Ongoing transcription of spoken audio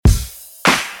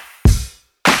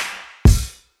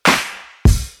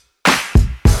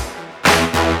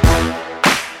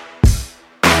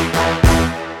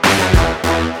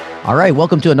All right,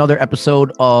 welcome to another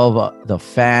episode of the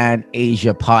Fan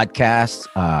Asia podcast.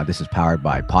 This is powered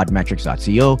by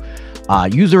podmetrics.co.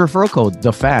 Use the referral code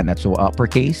The Fan. That's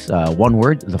uppercase, one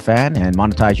word, The Fan, and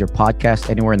monetize your podcast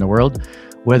anywhere in the world,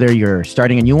 whether you're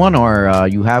starting a new one or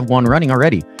you have one running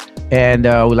already. And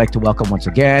we'd like to welcome once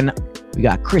again. We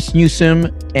got Chris Newsom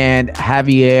and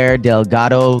Javier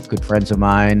Delgado, good friends of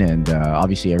mine, and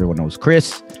obviously everyone knows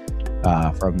Chris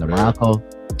from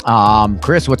Lamaracus.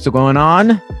 Chris, what's going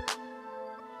on?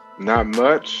 Not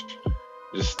much,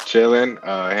 just chilling,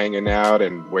 hanging out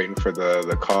and waiting for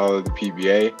the call of the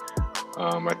PBA.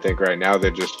 I think right now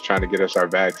they're just trying to get us our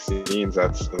vaccines.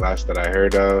 That's the last that I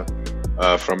heard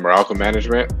from Morocco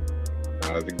management.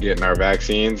 They're getting our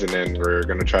vaccines, and then we're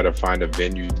going to try to find a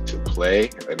venue to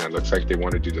play. And it looks like they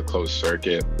want to do the closed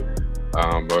circuit.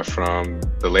 But from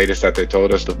the latest that they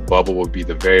told us, the bubble will be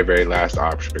the very, very last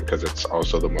option because it's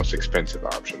also the most expensive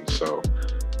option. So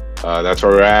that's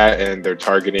where we're at, and they're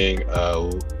targeting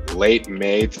late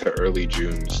May to early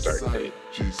June start date.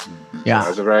 Yeah. So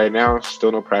as of right now,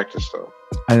 still no practice though.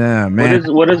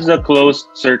 Man. What is the closed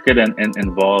circuit and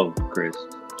involved, Chris?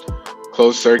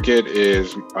 Closed circuit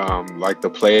is like the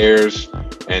players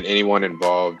and anyone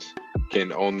involved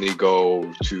can only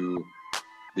go to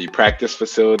the practice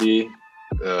facility,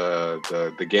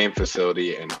 the game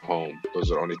facility, and home.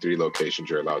 Those are only 3 locations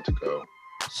you're allowed to go.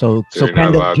 So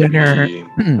Kendall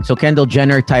Jenner, so Kendall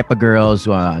Jenner type of girls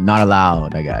not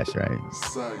allowed, I guess, right?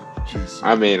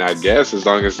 I mean, I guess as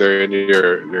long as they're in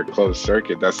your closed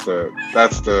circuit, that's the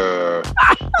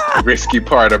risky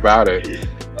part about it.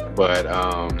 But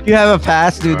you have a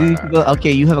pass, dude.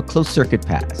 Okay, you have a closed circuit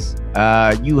pass.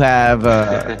 You have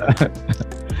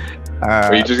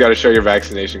or you just got to show your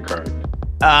vaccination card.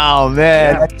 Oh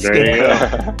man, Yeah, there you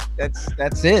go.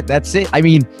 That's it. I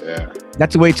mean, Yeah.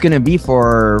 that's the way it's gonna be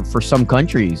for some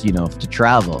countries, you know, to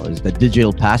travel is the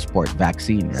digital passport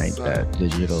vaccine, right? The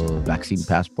digital vaccine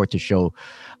passport to show.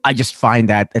 I just find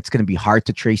that it's gonna be hard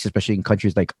to trace, especially in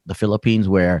countries like the Philippines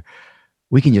where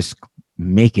we can just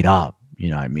make it up.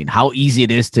 You know what I mean? How easy it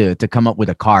is to come up with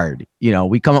a card. You know,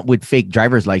 we come up with fake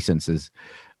driver's licenses,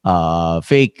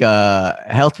 fake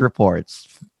health reports.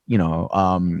 You know,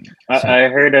 I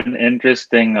heard an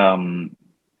interesting.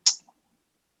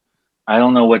 I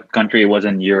don't know what country it was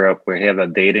in Europe where they have a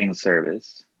dating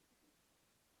service,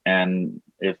 and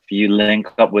if you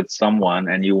link up with someone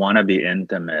and you want to be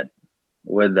intimate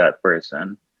with that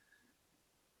person,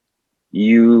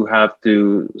 you have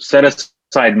to set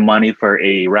aside money for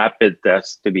a rapid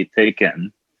test to be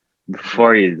taken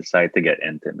before you decide to get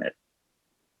intimate.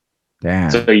 damn.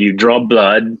 So you draw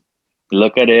blood,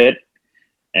 look at it,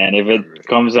 and if it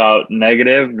comes out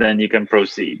negative, then you can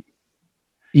proceed.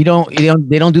 They don't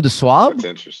do the swab That's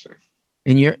interesting.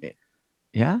 in your,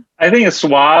 yeah. I think a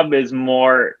swab is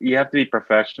more, you have to be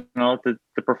professional to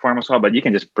perform a swab, but you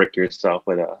can just prick yourself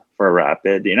for a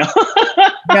rapid, you know?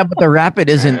 Yeah, but the rapid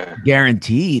isn't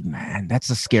guaranteed, man. That's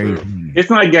a scary thing. It's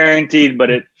not guaranteed, but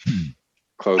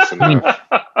Close enough.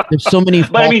 There's so many.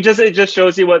 but I mean, it just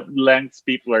shows you what lengths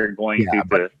people are going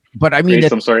to but I mean,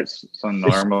 create some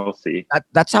normalcy.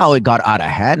 that's how it got out of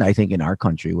hand. I think in our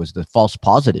country was the false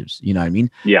positives. You know what I mean?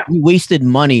 Yeah. We wasted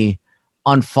money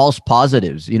on false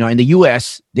positives. You know, in the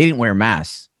U.S., they didn't wear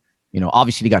masks. You know,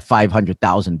 obviously they got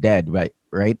 500,000 dead,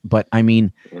 right? But I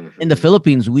mean, in the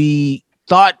Philippines, we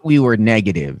thought we were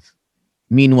negative.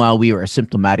 Meanwhile, we were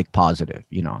asymptomatic positive.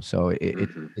 You know, so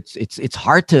it's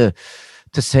hard to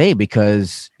say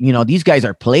because, you know, these guys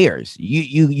are players.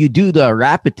 You do the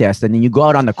rapid test and then you go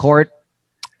out on the court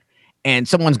and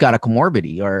someone's got a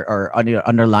comorbidity or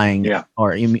underlying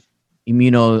or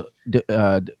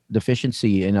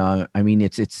immunodeficiency. And I mean,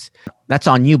 it's that's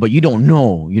on you, but you don't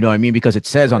know, you know what I mean? Because it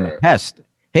says on the test,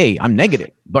 hey, I'm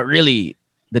negative, but really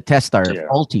the tests are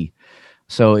faulty.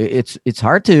 So it's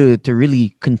hard to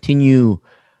really continue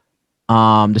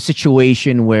the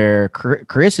situation where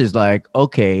Chris is like,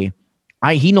 okay,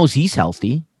 he knows he's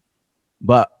healthy,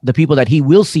 but the people that he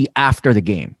will see after the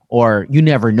game, or you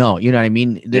never know, you know what I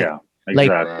mean? Exactly.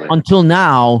 Like until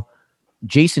now,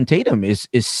 Jason Tatum is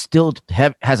still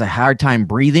has a hard time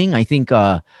breathing. I think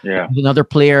there's another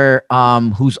player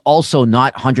who's also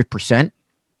not 100%.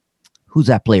 Who's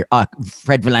that player?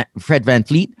 Fred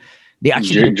VanVleet. They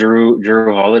actually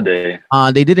Drew Holiday.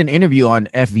 They did an interview on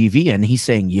FVV, and he's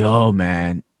saying, "Yo,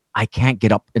 man, I can't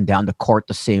get up and down the court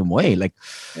the same way. Like,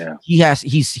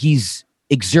 he's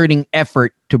exerting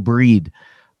effort to breathe,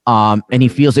 and he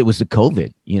feels it was the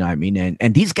COVID. You know what I mean?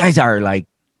 And these guys are like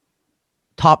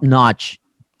top notch,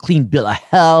 clean bill of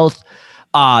health.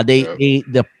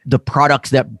 The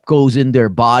products that goes in their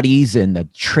bodies and the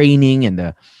training and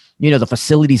the the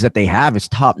facilities that they have is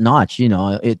top notch.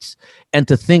 And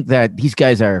to think that these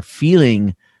guys are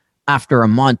feeling after a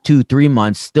month, 2-3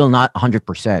 months, still not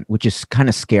 100%, which is kind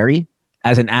of scary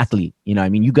as an athlete. I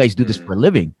mean, you guys do this for a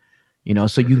living,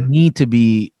 so you need to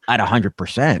be at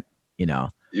 100%,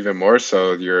 Even more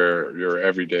so, you're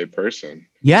everyday person.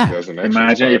 Yeah.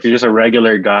 Imagine if you're just a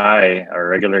regular guy or a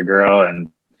regular girl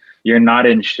and you're not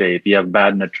in shape, you have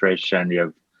bad nutrition, you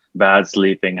have bad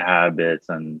sleeping habits,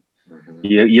 and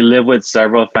you live with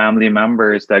several family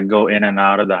members that go in and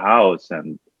out of the house,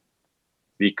 and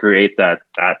we create that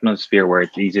atmosphere where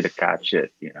it's easy to catch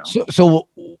it. So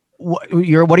what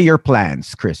are your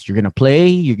plans, Chris? You're gonna play? Are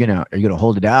you gonna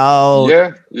hold it out?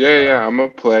 Yeah. I'm gonna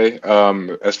play.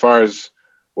 As far as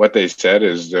what they said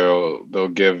is they'll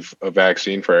give a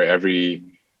vaccine for every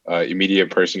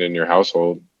immediate person in your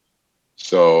household.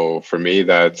 So for me,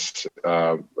 that's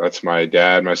my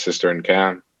dad, my sister, and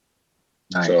Cam.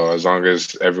 Nice. So as long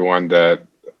as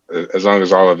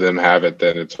all of them have it,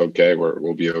 then it's okay.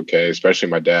 We'll be okay, especially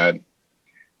my dad.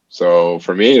 So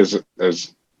for me, as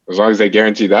long as they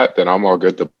guarantee that, then I'm all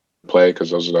good to play,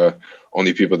 because those are the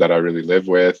only people that I really live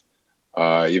with.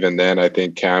 Even then, I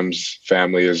think Cam's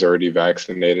family is already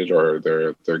vaccinated, or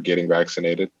they're getting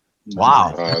vaccinated.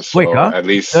 Wow, so quick, huh? At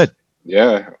least, good.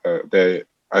 Yeah.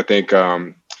 I think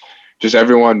just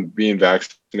everyone being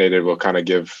vaccinated will kind of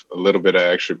give a little bit of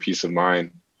extra peace of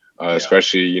mind,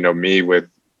 especially me with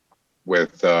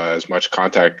as much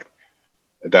contact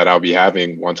that I'll be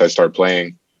having once I start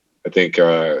playing. I think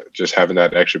just having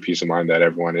that extra peace of mind that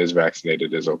everyone is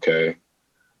vaccinated is okay.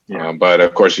 Yeah. But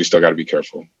of course, you still got to be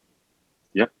careful.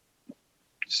 Yep.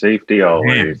 Safety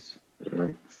always.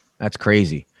 That's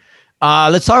crazy.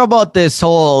 Let's talk about this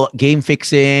whole game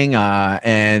fixing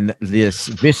and this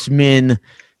Vismin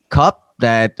Cup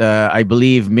that I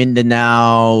believe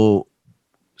Mindanao,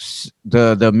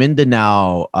 the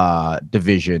Mindanao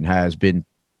division has been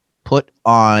put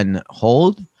on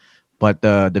hold, but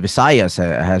the Visayas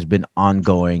has been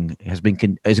ongoing, is going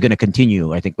to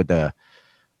continue, I think, with the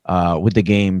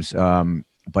games.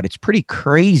 But it's pretty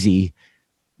crazy.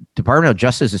 Department of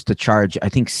Justice is to charge, I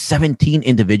think, 17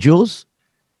 individuals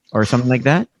or something like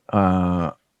that.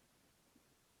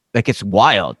 Like, it's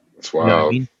wild. It's wild. You know what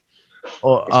I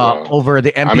mean? Over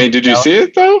the MPBL. I mean, did you see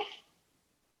it though?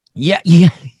 Yeah. You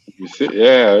see,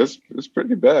 yeah, it's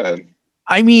pretty bad.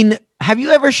 I mean, have you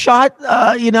ever shot,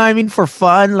 for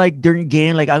fun, like during a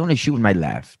game, like, I want to shoot with my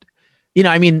left?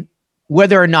 I mean,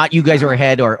 whether or not you guys are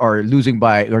ahead or losing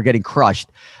by or getting crushed.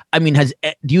 I mean,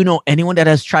 do you know anyone that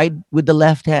has tried with the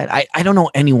left hand? I don't know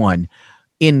anyone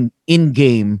in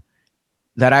game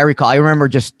that I recall. I remember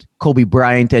just Kobe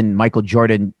Bryant and Michael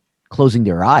Jordan closing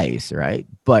their eyes, right?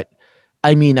 But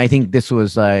I mean, I think this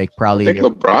was like probably. I think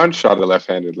LeBron shot a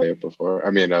left-handed layup before. I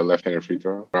mean, a left-handed free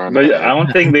throw. But I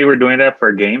don't think they were doing that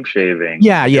for game shaving.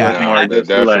 Yeah. No, they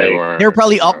definitely weren't. They're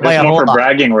probably up by a whole lot. It's more for lot.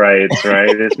 bragging rights,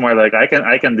 right? It's more like I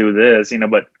can do this,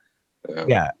 But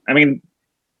yeah, I mean,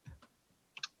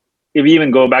 if you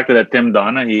even go back to that Tim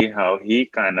Donaghy, how he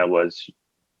kind of was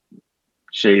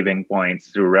shaving points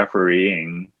through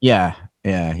refereeing. Yeah.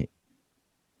 I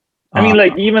mean,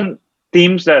 like, even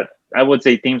teams that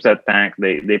tank,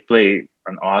 they play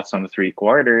an awesome 3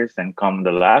 quarters, and come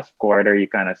the last quarter, you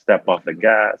kind of step off the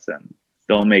gas and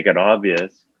don't make it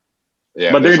obvious.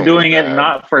 Yeah, but they're doing it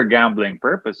not for gambling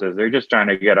purposes. They're just trying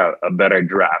to get a better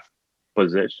draft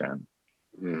position.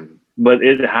 But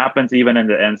it happens even in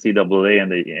the NCAA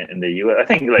and in the US. I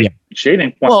think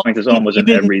shaving points is almost in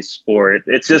every sport.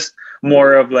 It's just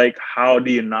more of like, how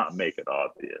do you not make it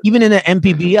obvious? Even in the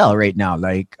MPBL right now,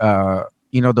 like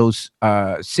those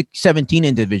 17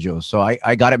 individuals. So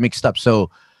I got it mixed up.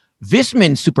 So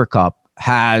Vismin Super Cup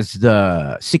has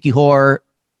the Sikihor,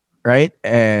 right?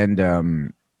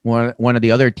 And one of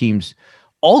the other teams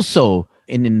also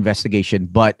in investigation,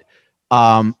 but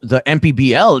the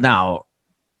MPBL now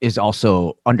is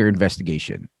also under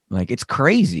investigation. Like, it's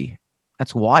crazy.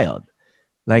 That's wild.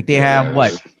 Like, they have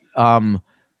what?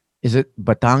 Is it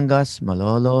Batangas,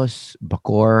 Malolos,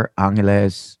 Bacoor,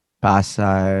 Angeles,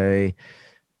 Pasay?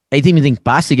 I think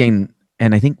Pasig and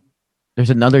I think there's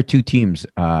another 2 teams.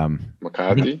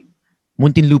 Makati,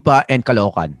 Muntinlupa, and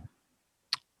Caloocan.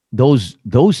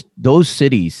 Those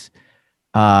cities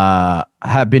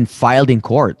have been filed in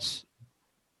courts.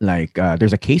 Like,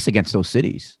 there's a case against those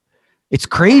cities. It's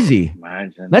crazy.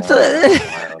 Imagine. I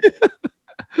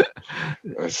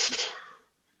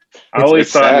always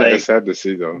thought it's sad to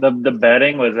see though. The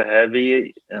betting was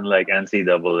heavy in like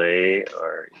NCAA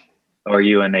or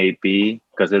UNAP,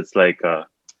 because it's like but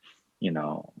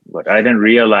I didn't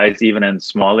realize even in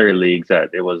smaller leagues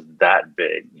that it was that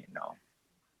big.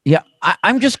 Yeah,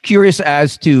 I'm just curious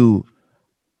as to,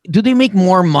 do they make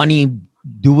more money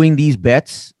doing these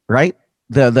bets, right?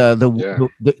 Yeah.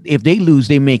 If they lose,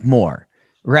 they make more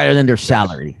rather than their Yes.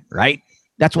 salary, right?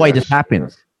 That's why this Yes.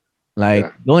 happens. Like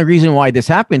Yeah. the only reason why this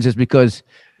happens is because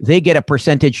they get a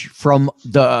percentage from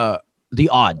the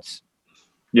odds.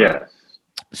 Right. Yes.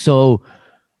 So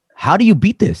how do you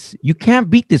beat this? You can't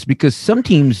beat this because some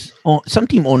team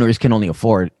owners can only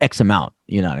afford X amount.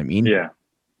 You know what I mean? Yeah.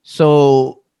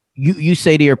 So you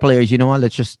say to your players, you know what?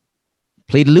 Let's just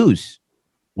play to lose.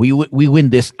 We win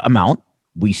this amount.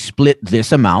 We split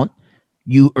this amount.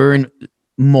 You earn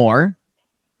more.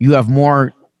 You have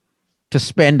more to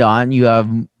spend on. You have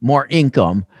more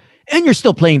income, and you're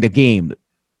still playing the game,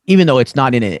 even though it's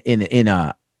not The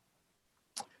in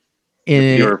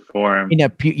pure form. yeah,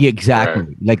 exactly,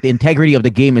 Right. like the integrity of the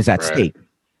game is at Right. stake.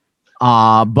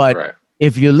 But Right.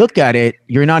 if you look at it,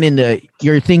 you're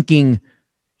thinking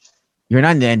you're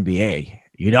not in the NBA.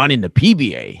 You're not in the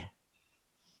PBA.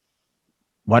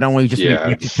 Why don't we just make Yeah.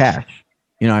 the extra cash?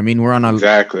 You know, what I mean, we're on a.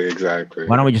 Exactly. Exactly.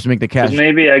 Why don't we just make the Because cash?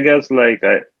 maybe I guess like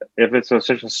if it's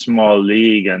such a small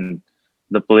league and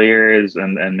the players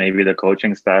and maybe the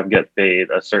coaching staff get paid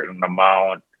a certain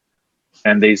amount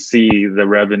and they see the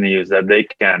revenues that they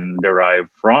can derive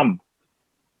from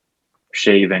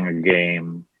shaving a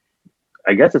game,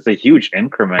 I guess it's a huge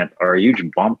increment or a huge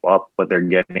bump up what they're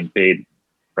getting paid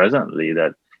presently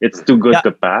that it's too good Yeah,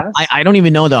 to pass. I don't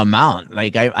even know the amount.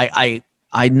 Like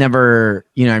I never,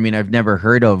 you know, I mean, I've never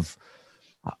heard of,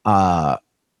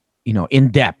 in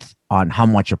depth on how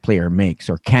much a player makes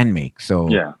or can make. So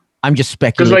Yeah. I'm just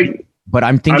Because speculating. like But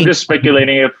I'm I'm thinking, just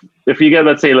speculating if you get,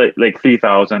 let's say, like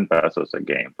 3,000 pesos a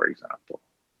game, for example.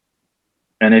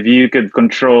 And if you could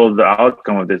control the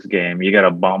outcome of this game, you get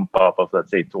a bump up of,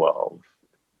 let's say, 12.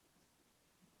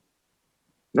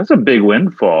 That's a big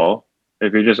windfall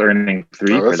if you're just earning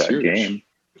three Oh, for that's that huge. game.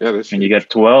 Yeah, that's And you huge. get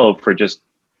 12 for just,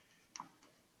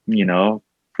 you know.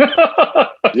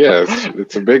 Yeah,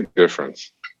 it's a big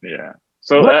difference. Yeah.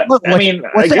 So, I mean, I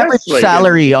what's the average guess, like,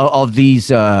 salary of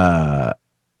these of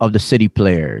the city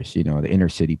players? You know, the inner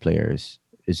city players.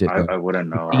 Is it I wouldn't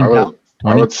know. 15,000, I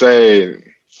 20? would say,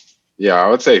 yeah, I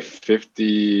would say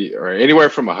 50 or anywhere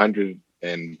from 100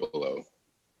 and below.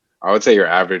 I would say your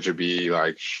average would be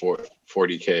like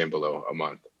 40K and below a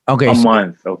month. Okay, A so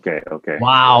month. Okay.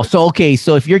 wow. So okay,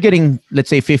 so if you're getting, let's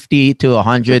say, 50 to Just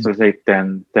 100, to say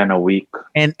 10 a week.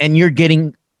 and you're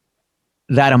getting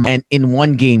that amount, and in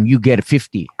one game you get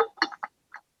 50,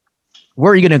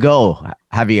 where are you gonna go,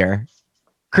 Javier?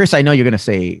 Chris, I know you're gonna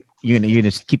say you're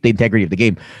gonna keep the integrity of the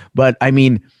game, but I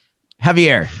mean,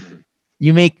 Javier,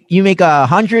 you make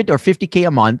 100 or 50K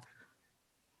a month.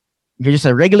 You're just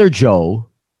a regular Joe,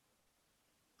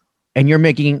 and you're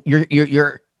making you're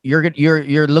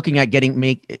looking at getting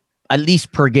make at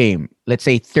least per game, let's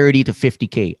say 30 to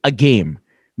 50K a game.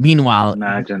 Meanwhile,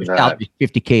 Imagine your that. salary is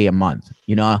 50K a month.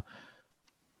 You know,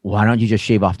 why don't you just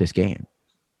shave off this game?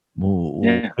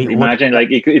 Yeah. Wait, Imagine like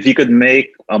if you could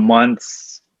make a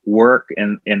month's work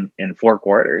in 4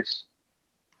 quarters.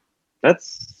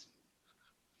 That's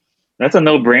a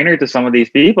no-brainer to some of these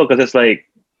people because it's like,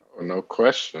 Oh, no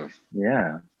question.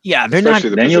 yeah. Yeah, they're not. Especially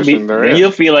the Then position they're in.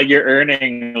 you'll feel like you're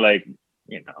earning like,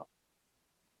 you know.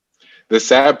 The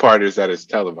sad part is that it's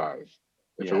televised.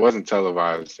 If Yeah. it wasn't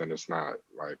televised, then it's not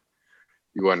like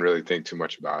you wouldn't really think too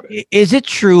much about it. Is it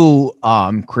true,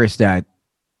 Chris, that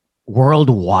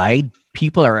worldwide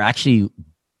people are actually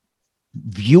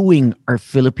viewing our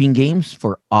Philippine games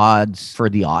for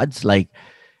the odds? Like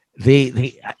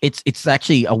it's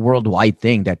actually a worldwide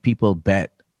thing that people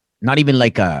bet. Not even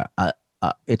like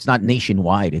it's not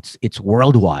nationwide. It's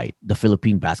worldwide. The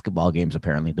Philippine basketball games,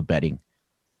 apparently, the betting.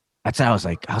 That's how I was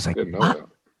like, Didn't know what?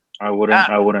 that.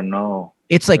 I wouldn't know.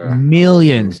 It's like Yeah.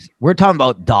 millions. We're talking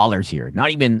about dollars here. Not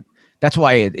even. That's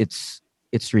why it's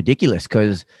ridiculous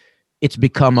because it's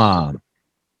become an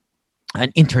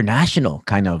international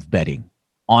kind of betting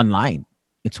online.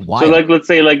 It's wild. So like let's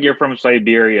say like you're from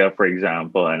Siberia, for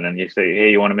example, and then you say,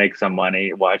 hey, you want to make some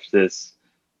money? Watch this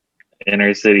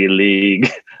inner city league.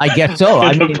 I guess so.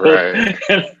 I mean, Right.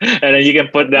 and then you can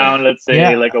put down, let's say,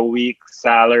 Yeah. like a week's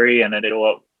salary, and then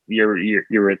your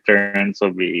returns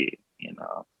will be, you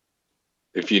know.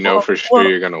 If you know for sure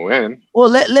you're gonna win. well,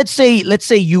 let's say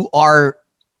you are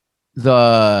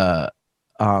the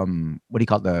what do you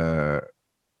call it?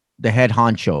 The head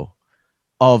honcho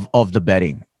of the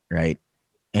betting, right?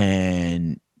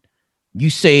 And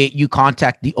you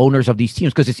contact the owners of these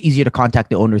teams because it's easier to contact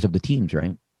the owners of the teams,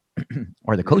 right?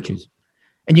 Or the coaches.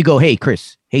 And you go, hey,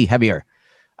 Chris, hey, Javier,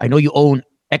 I know you own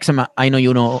X amount. I know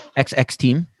you know XX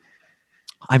team.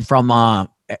 I'm from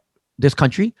this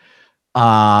country.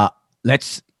 uh,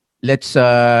 let's let's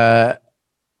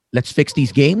let's fix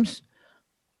these games.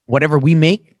 Whatever we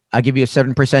make, I'll give you a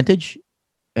certain percentage.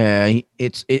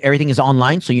 Everything is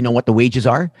online, so you know what the wages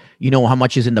are. You know how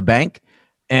much is in the bank,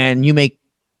 and you make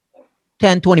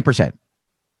 10-20%.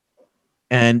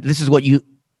 And this is what you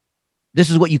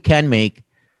can make,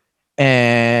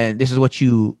 and this is what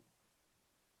you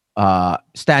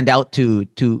stand out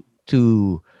to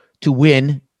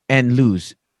win and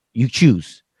lose. You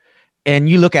choose, and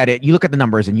you look at it. You look at the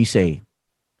numbers, and you say,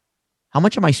 "How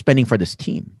much am I spending for this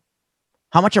team?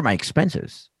 How much are my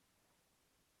expenses?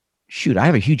 Shoot, I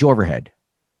have a huge overhead.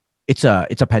 It's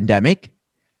a pandemic.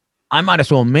 I might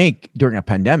as well make during a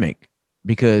pandemic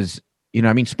because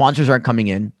sponsors aren't coming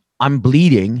in. I'm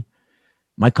bleeding.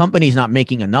 My company's not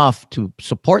making enough to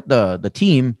support the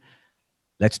team.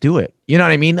 Let's do it. You know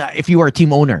what I mean? If you are a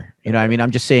team owner, you know what I mean?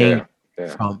 I'm just saying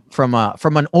from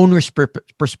an owner's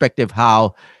perspective,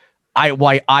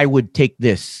 why I would take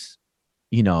this,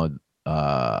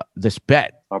 this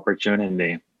bet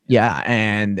opportunity. Yeah,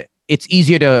 and it's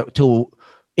easier to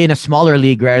in a smaller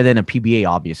league rather than a PBA.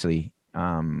 Obviously,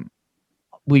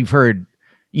 we've heard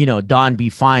Don be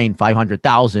fined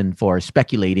 $500,000 for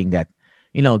speculating that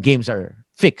games are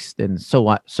fixed and so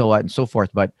on and so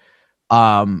forth. But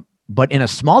in a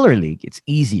smaller league, it's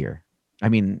easier. I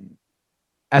mean,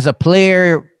 as a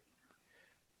player,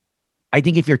 I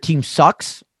think if your team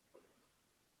sucks,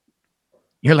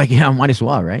 you're like, yeah, might as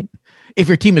well, right? If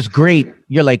your team is great,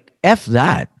 you're like, F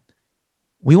that.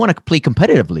 We want to play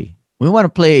competitively. We want to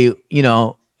play,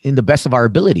 in the best of our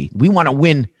ability. We want to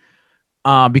win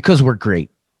because we're great.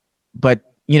 But,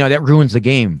 that ruins the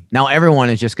game. Now everyone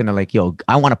is just going to like, yo,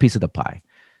 I want a piece of the pie.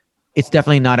 It's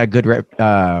definitely not a good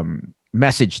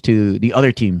message to the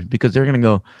other teams because they're going to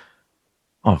go,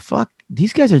 oh, fuck,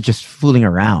 these guys are just fooling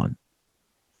around.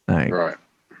 Like, right.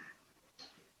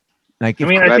 I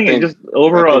think it just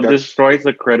overall destroys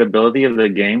the credibility of the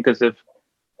game because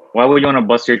why would you want to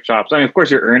bust your chops? I mean, of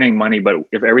course you're earning money, but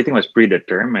if everything was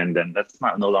predetermined, then that's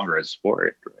no longer a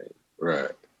sport, right?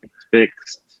 Right. It's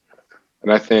fixed.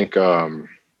 And I think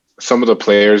some of the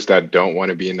players that don't want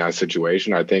to be in that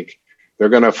situation, I think they're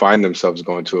going to find themselves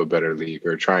going to a better league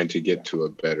or trying to get to a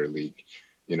better league,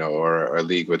 or a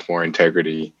league with more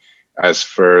integrity. As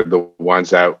for the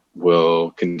ones that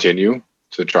will continue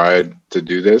to try to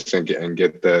do this and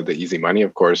get the easy money,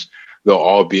 of course, they'll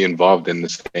all be involved in the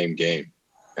same game.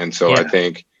 And so I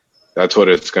think that's what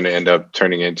it's going to end up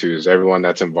turning into is everyone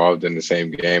that's involved in the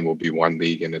same game will be one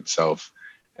league in itself.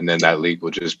 And then that league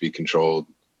will just be controlled.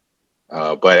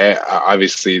 But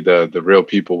obviously the real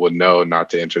people would know not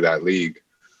to enter that league,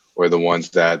 or the ones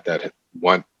that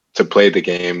want to play the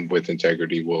game with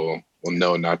integrity will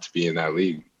know not to be in that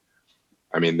league.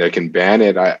 I mean, they can ban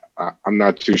it. I'm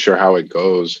not too sure how it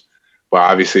goes, but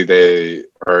obviously they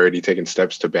are already taking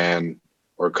steps to ban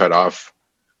or cut off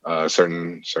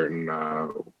certain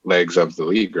legs of the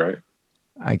league, right?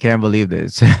 I can't believe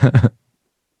this.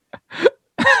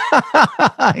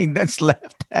 That's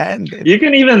left-handed. You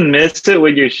can even miss it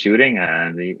with your shooting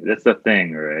hand. That's the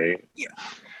thing, right? Yeah.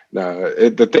 No,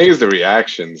 the thing is the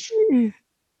reactions.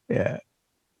 Yeah.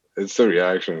 It's the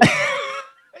reaction.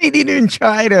 He didn't even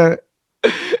try to.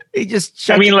 He just.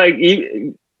 I mean, like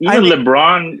even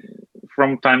LeBron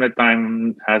from time to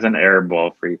time has an air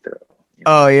ball free throw.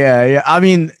 Oh yeah. I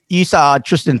mean, you saw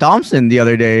Tristan Thompson the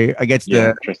other day against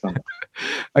the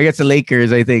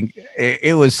Lakers. I think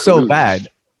it was so bad.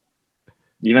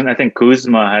 Even I think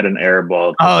Kuzma had an air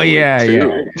ball. Oh yeah. Two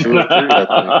or three,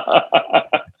 I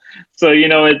think. So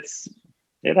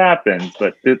it happens,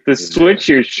 but to switch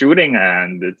your shooting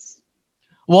hand, it's.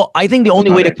 Well, I think the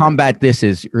only way to combat this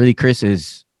is really, Chris,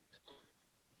 is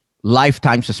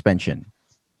lifetime suspension.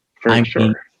 For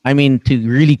sure. I mean, to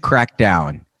really crack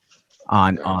down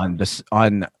on this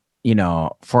for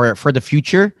the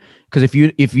future, because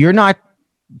if you're not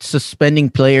suspending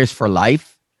players for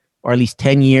life or at least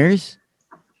 10 years,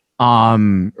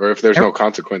 or if there's no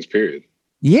consequence, period.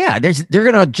 Yeah, they're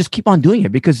gonna just keep on doing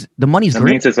it because the money's that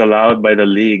means it's allowed by the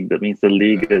league. That means the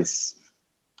league is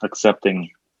accepting.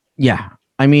 Yeah,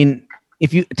 I mean,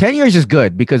 10 years is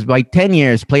good because by 10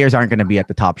 years, players aren't going to be at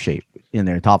the top shape in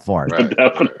their top form. Right,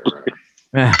 definitely.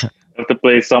 Have to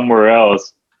play somewhere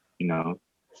else,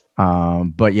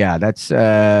 But yeah, that's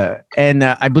and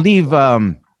I believe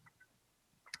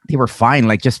they were fined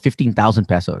like just 15,000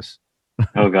 pesos.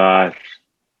 Oh gosh.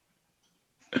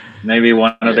 Maybe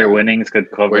one of their winnings could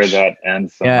cover that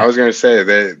and some. Yeah. I was gonna say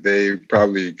they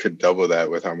probably could double that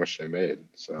with how much they made.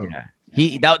 So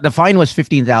the fine was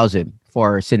 15,000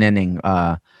 for sinenning,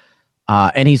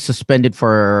 and he's suspended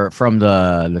from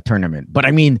the tournament. But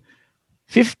I mean,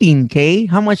 15K.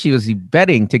 How much was he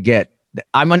betting to get?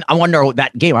 I wonder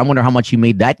that game. I wonder how much he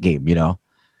made that game.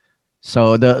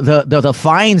 So the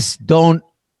fines don't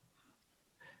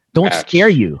scare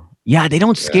you. Yeah, they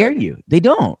don't scare you. They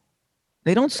don't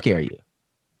scare you.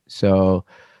 So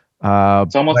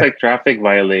it's almost like traffic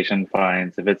violation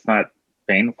fines. If it's not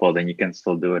painful, then you can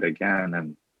still do it again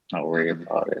and not worry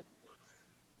about it.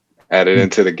 Add it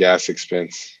into the gas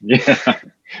expense. Yeah.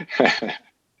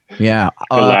 Yeah.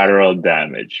 Collateral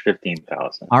damage,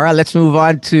 15,000. All right, let's move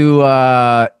on to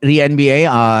the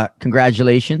NBA.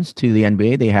 Congratulations to the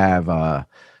NBA. They have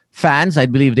fans. I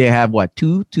believe they have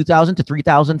 2,000 to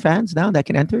 3,000 fans now that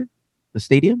can enter the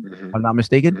stadium. If I'm not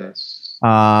mistaken. Yes.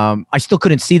 I still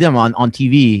couldn't see them on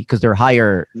TV because they're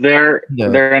higher. They're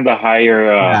in the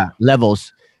higher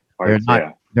levels. Parts,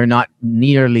 they're not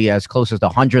nearly as close as the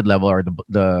 100 level or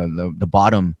the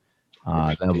bottom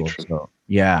level. So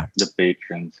yeah, the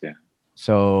patrons. Yeah.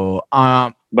 So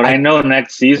but I know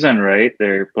next season, right?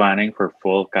 They're planning for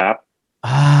full capacity.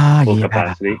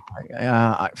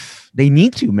 They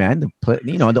need to, man.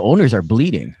 The owners are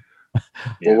bleeding.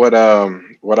 Well,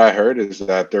 what I heard is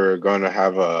that they're going to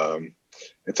have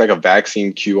it's like a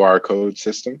vaccine QR code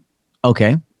system.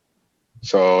 Okay.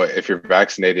 So if you're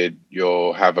vaccinated,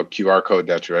 you'll have a QR code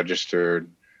that's registered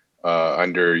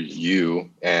under you,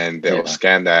 and they'll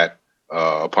scan that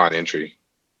upon entry,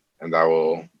 and that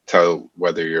will tell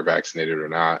whether you're vaccinated or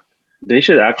not. They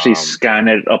should actually scan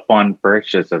it upon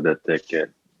purchase of the ticket.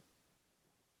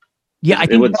 Yeah, I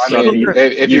think it would.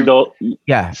 If you don't,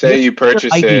 say you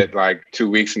purchase it like 2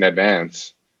 weeks in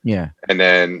advance. Yeah, and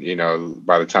then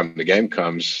by the time the game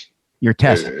comes, your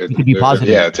test it could be positive.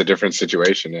 Yeah, it's a different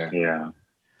situation. Yeah.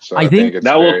 So I think it's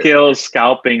that will kill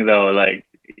scalping, though. Like,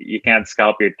 you can't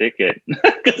scalp your ticket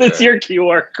because it's your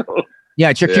QR code.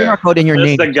 Yeah, it's your QR code in your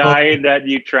name. The guy that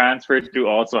you transferred to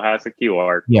also has a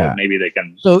QR code. Yeah. Maybe they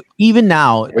can. So even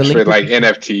now, which for like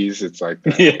NFTs, it's like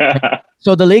that. Yeah.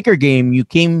 So the Laker game, you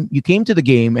came to the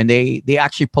game, and they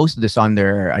actually posted this on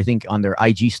their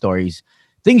IG stories.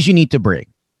 Things you need to bring: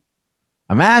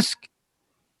 a mask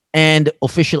and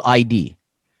official ID.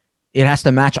 It has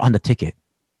to match on the ticket.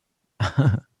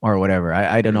 Or whatever.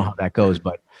 I don't know how that goes,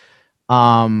 but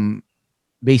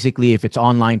basically, if it's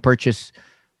online purchase,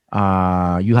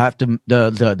 you have to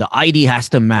the ID has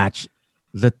to match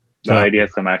the ID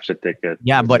has to match the ticket.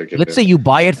 Yeah, but let's say you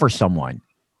buy it for someone,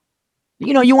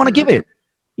 you want to give it.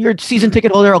 You're a season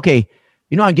ticket holder. Okay,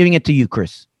 I'm giving it to you,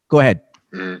 Chris. Go ahead.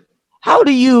 How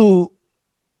do you,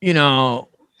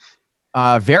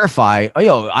 verify?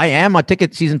 Oh, I am a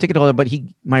season ticket holder, but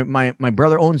my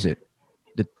brother owns it.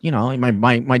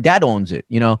 My dad owns it,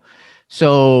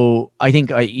 so I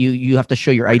think you have to show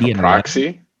your ID and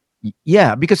proxy.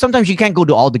 Yeah, because sometimes you can't go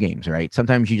to all the games, right?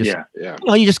 Sometimes you just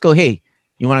you just go, hey,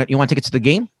 you want tickets to the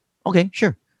game? Okay,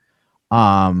 sure.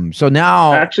 So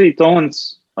now actually,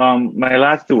 Tones, my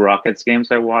last 2 Rockets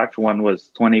games I watched, one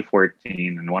was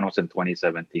 2014 and one was in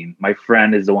 2017. My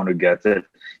friend is the one who gets it.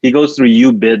 He goes through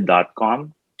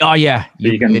ubid.com. Oh yeah, so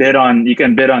you can bid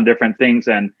on different things,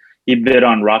 and he bid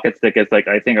on Rockets tickets. Like,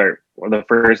 I think the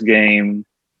first game,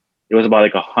 it was about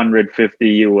like 150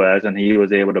 US, and he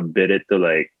was able to bid it to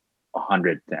like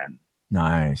 110.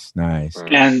 Nice.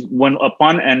 And when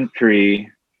upon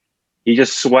entry, he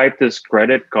just swiped his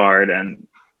credit card, and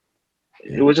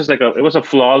it was just like it was a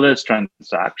flawless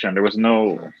transaction. There was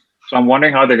no. So I'm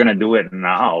wondering how they're gonna do it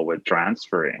now with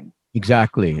transferring.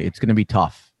 Exactly, it's gonna be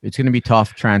tough. It's gonna be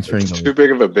tough transferring. It's too big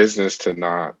of a business to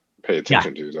not pay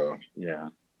attention to, though. Yeah.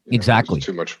 Exactly.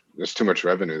 There's too much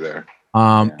revenue there.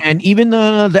 And even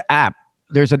the app,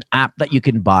 there's an app that you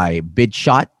can buy,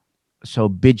 BidShot. So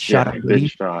BidShot, I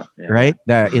believe, right?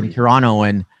 That in Toronto,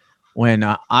 when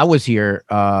I was here,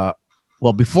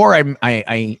 before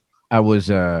I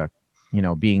was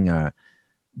being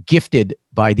gifted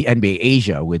by the NBA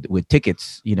Asia with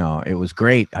tickets. It was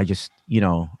great. I just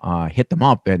hit them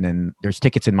up, and then there's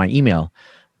tickets in my email.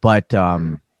 But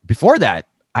before that,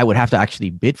 I would have to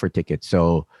actually bid for tickets.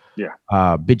 So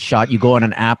BidShot, you go on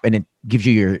an app and it gives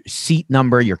you your seat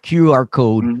number, your QR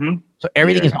code. So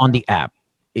everything is on the app.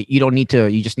 You don't need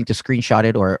to. You just need to screenshot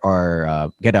it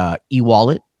or get a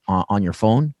e-wallet on your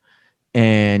phone,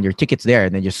 and your ticket's there,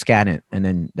 and then just scan it, and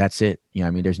then that's it.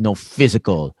 There's no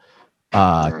physical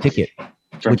ticket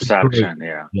transaction.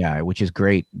 Which is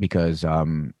great because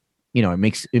it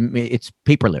makes it's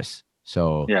paperless.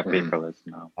 So paperless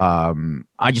now.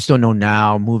 I just don't know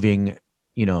now moving,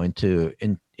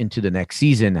 into the next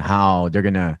season how they're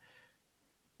gonna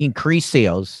increase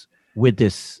sales with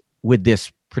this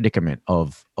predicament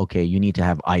of, okay, you need to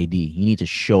have ID, you need to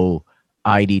show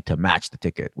ID to match the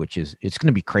ticket, it's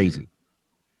gonna be crazy.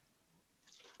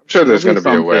 I'm sure there's There'll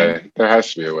going be to be a something. way. There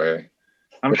has to be a way.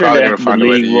 I'm They're sure probably going to the find a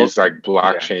way to league will. use like Yeah,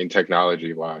 blockchain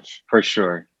technology. Watch. for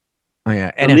sure. Oh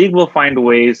yeah, The and if league will find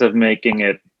ways of making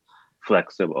it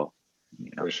flexible.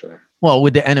 You know. For sure. well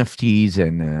with the NFTs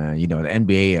and the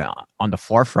NBA on the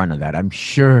forefront of that, I'm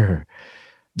sure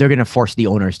they're gonna force the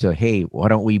owners to, hey, why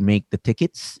don't we make the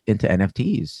tickets into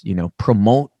NFTs?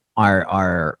 Promote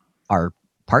our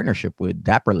partnership with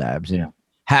Dapper Labs and Yeah.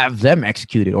 have them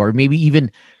execute it, or maybe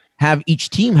even have each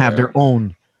team have Yeah. their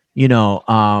own,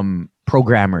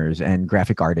 programmers and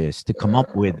graphic artists to come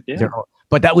up with Yeah. their own.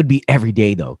 But that would be every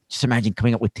day though. Just imagine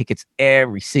coming up with tickets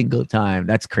every single time.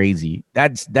 That's crazy.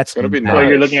 That's It's going to be mad. So nice.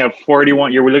 you're looking at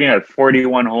 41. You're looking at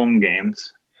 41 home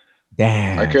games.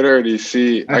 Damn. I could already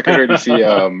see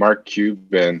Mark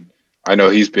Cuban. I know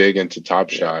he's big into Top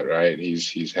Shot, right?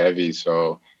 He's heavy,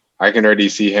 so I can already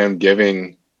see him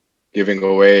giving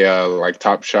away like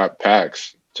Top Shot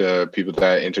packs to people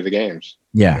that enter the games.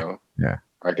 Yeah. Yeah.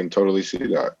 I can totally see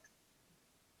that.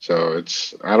 So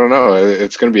I don't know.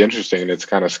 It's going to be interesting, and it's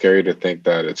kind of scary to think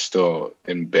that it's still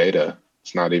in beta.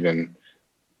 It's not even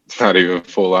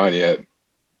full on yet.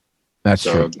 That's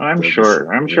So true. I'm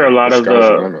sure a lot the of sky's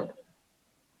the limit.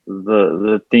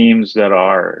 the teams that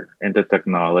are into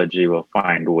technology will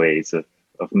find ways of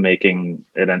making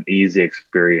it an easy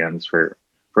experience for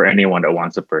anyone that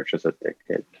wants to purchase a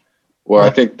ticket. Well, I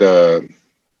think the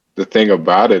thing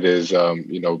about it is,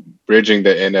 bridging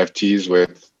the NFTs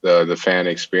with the fan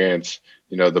experience.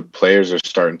 The players are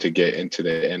starting to get into the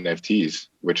NFTs,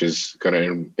 which is going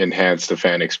to enhance the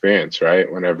fan experience,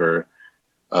 right? Whenever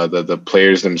the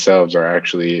players themselves are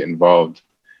actually involved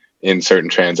in certain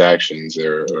transactions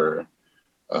or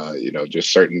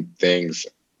just certain things,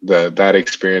 that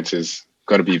experience is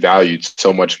going to be valued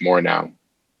so much more now.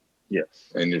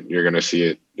 Yes. And you're going to see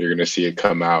it. You're going to see it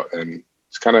come out, and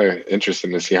it's kind of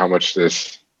interesting to see how much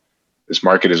this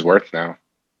market is worth now.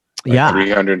 Like yeah.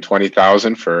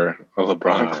 320,000 for a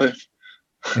LeBron clip.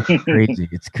 It's crazy.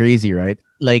 It's crazy, right?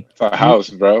 Like It's a house,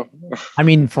 bro. I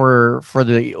mean, for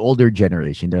the older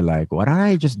generation, they're like, why don't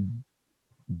I just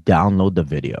download the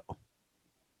video?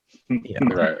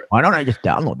 Right. Why don't I just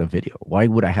download the video? Why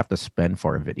would I have to spend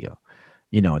for a video?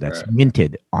 That's Right.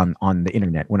 minted on the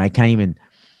internet when I can't even,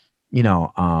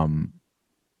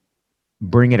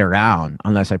 bring it around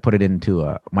unless I put it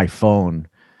into my phone,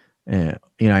 what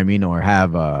I mean, or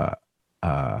have a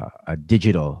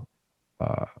digital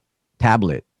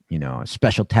tablet, a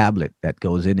special tablet that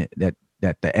goes in it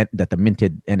that the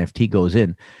minted NFT goes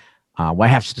in. Why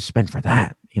have to spend for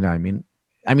that? You know what I mean?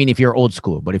 I mean, if you're old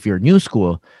school, but if you're new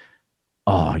school,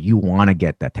 oh, you want to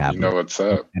get that tablet. You know what's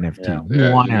up. NFT. Yeah.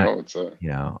 You want You know to, what's up.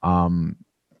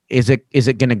 is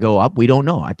it going to go up? We don't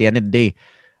know. At the end of the day,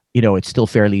 it's still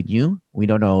fairly new. We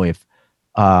don't know if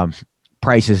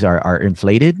prices are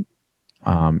inflated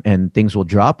and things will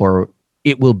drop, or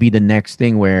it will be the next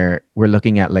thing where we're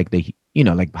looking at like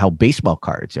like how baseball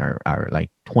cards are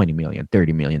like $20 million,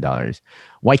 $30 million.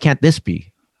 Why can't this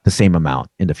be the same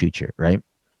amount in the future, right?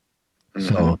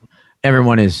 Mm-hmm. So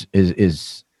everyone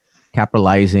is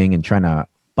capitalizing and trying to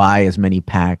buy as many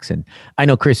packs. And I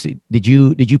know, Chris, did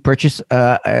you purchase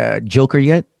a Joker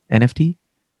yet, NFT?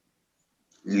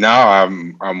 No,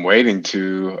 I'm waiting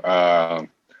to.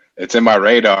 It's in my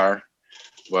radar,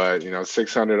 but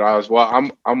 $600.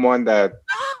 Well, I'm one that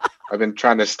I've been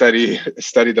trying to study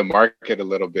the market a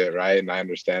little bit, right? And I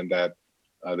understand that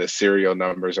the serial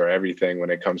numbers are everything when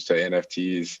it comes to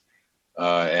NFTs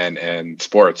and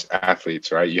sports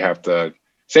athletes, right? You have to.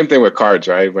 Same thing with cards,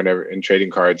 right? Whenever in trading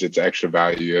cards, it's extra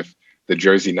value if the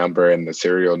jersey number and the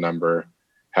serial number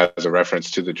has a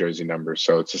reference to the jersey number.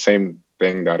 So it's the same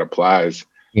thing that applies.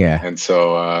 Yeah. And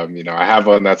so, I have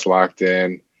one that's locked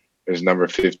in. There's number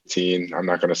 15. I'm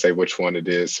not going to say which one it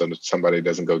is so that somebody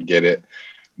doesn't go get it.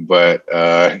 But,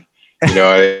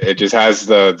 it just has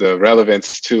the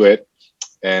relevance to it.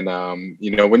 And,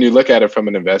 when you look at it from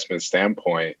an investment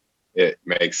standpoint, it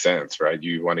makes sense, right?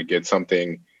 You want to get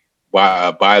something,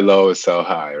 buy low, sell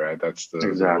high, right? That's the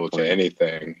rule to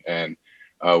anything. And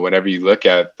whenever you look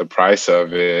at the price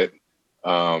of it,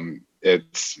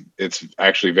 it's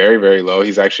actually very, very low.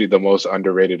 He's actually the most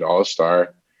underrated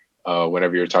all-star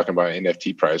whenever you're talking about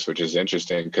NFT price, which is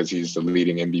interesting because he's the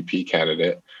leading MVP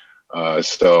candidate.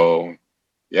 So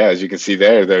yeah, as you can see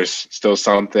there's still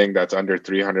something that's under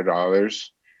 $300.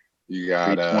 You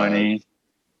got 320.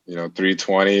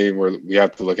 320, where we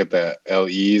have to look at the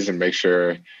LEs and make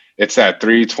sure it's that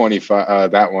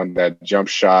 325, that one, that jump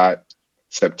shot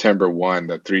September 1,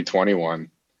 the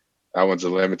 321. That one's a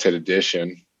limited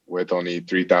edition with only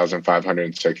 3,500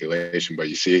 in circulation, but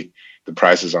you see the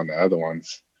prices on the other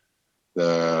ones.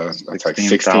 It's like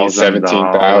 16,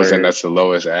 17,000. That's the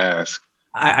lowest ask.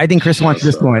 I think Chris wants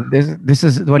this one. This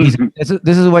is what he's.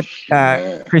 This is what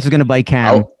Chris is gonna buy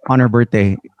Cam on her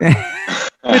birthday.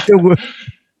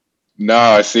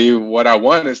 No, see, what I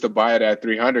want is to buy it at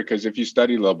 300 because if you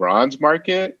study LeBron's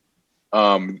market,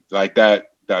 like that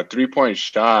 3-point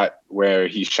shot where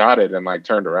he shot it and like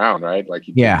turned around, right? Like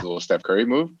he did a little Steph Curry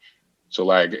move. So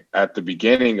like at the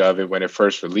beginning of it, when it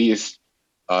first released,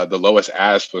 the lowest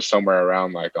ask was somewhere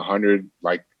around like 100,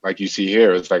 like you see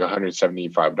here, it's like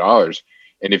 $175.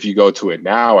 And if you go to it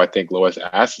now, I think lowest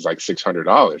ask is like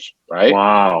 $600, right?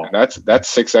 Wow. And that's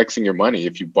 6xing your money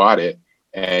if you bought it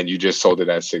and you just sold it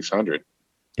at 600,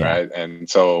 right? And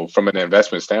so from an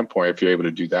investment standpoint, if you're able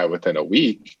to do that within a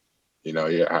week, you know,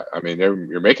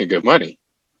 you're making good money.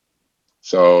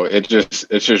 So it's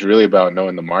just really about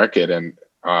knowing the market. And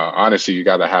honestly, you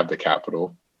got to have the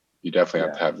capital. You definitely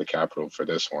have to have the capital for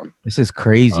this one. This is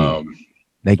crazy.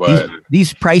 Like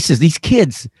these prices, these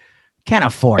kids can't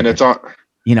afford and it. It's on.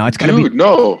 You know, it's gonna be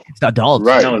it's the adults,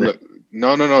 right?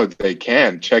 No, they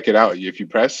can check it out. If you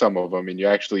press some of them, and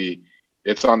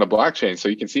it's on the blockchain, so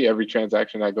you can see every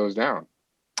transaction that goes down.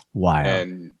 Wow!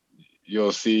 And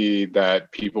you'll see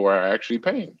that people are actually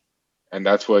paying, and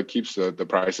that's what keeps the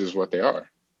prices what they are.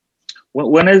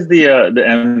 When is the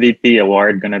MVP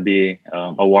award gonna be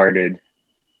awarded?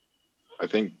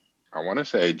 I want to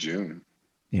say June.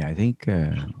 Yeah, I think.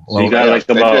 So you got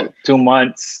about 2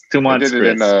 months. 2 months. They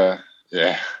did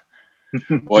it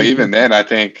well, even then, I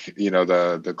think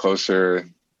the closer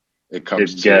it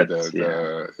comes to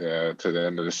the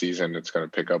end of the season, it's going to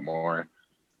pick up more.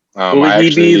 Will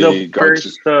he be the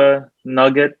first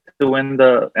Nugget to win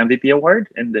the MVP award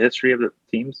in the history of the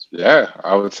teams? Yeah,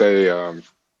 I would say.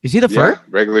 Is he the first?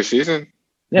 Regular season?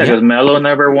 Yeah, because Melo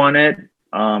never won it.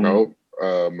 Nope.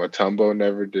 Mutombo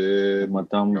never did.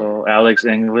 Alex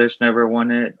English never won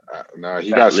it. No,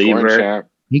 he got scoring champ.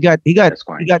 He got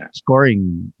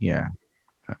scoring. Yeah,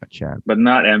 champ, but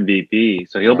not MVP.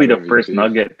 So he'll be the first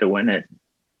Nugget to win it.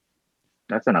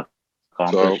 That's an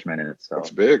accomplishment in itself.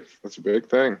 That's big. That's a big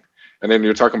thing. And then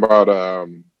you're talking about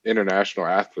international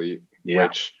athlete,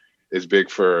 which is big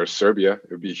for Serbia.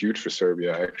 It would be huge for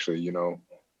Serbia, actually.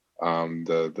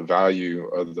 The value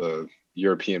of the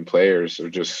European players are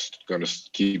just going to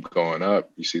keep going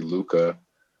up. You see Luka,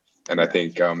 and I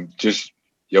think just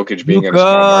Jokic being in a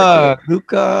small market.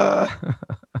 Luka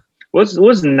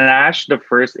was Nash the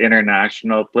first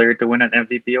international player to win an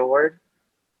MVP award?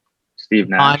 Steve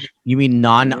Nash. You mean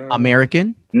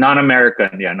non-American?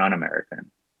 Non-American,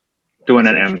 non-American to win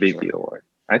an MVP award.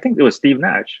 I think it was Steve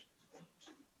Nash.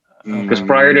 Because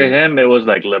prior to him, it was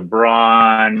like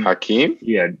LeBron, Hakeem.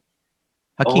 Yeah.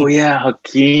 Hakeem. Oh yeah,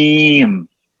 Hakeem.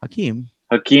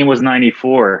 Hakeem was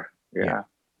 94. Yeah,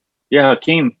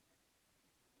 Hakeem.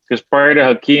 Because prior to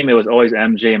Hakeem, it was always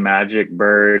MJ, Magic,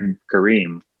 Bird,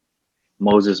 Kareem,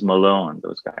 Moses Malone,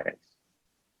 those guys.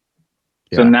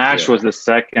 So Nash was the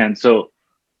second. So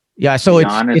so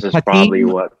it's Hakeem, probably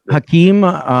what Hakeem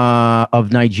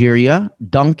of Nigeria,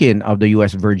 Duncan of the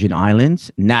U.S. Virgin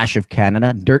Islands, Nash of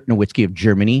Canada, Dirk Nowitzki of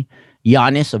Germany,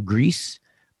 Giannis of Greece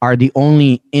are the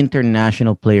only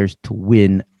international players to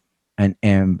win an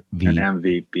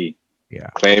MVP. Yeah,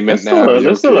 claim it now.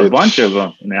 There's still a bunch of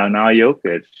them now.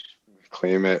 Jokic,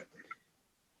 claim it.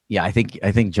 Yeah, I think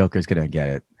Joker's gonna get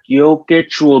it.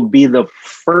 Jokic will be the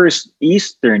first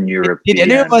Eastern European.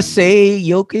 Did any of us say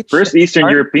Jokic? First Eastern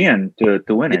European to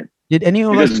win it. Did any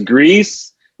of us?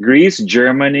 Because Greece,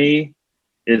 Germany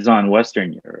is on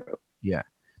Western Europe. Yeah.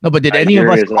 No, but did any of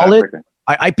us call it?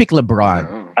 I picked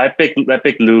LeBron. I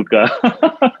picked Luka.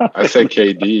 I said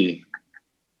KD.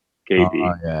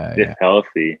 It's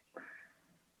healthy.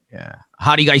 Yeah.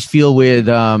 How do you guys feel with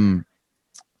LA?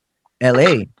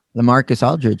 Lamarcus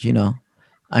Aldrige,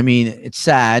 I mean, it's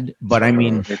sad, but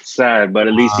it's sad, but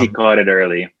at least he caught it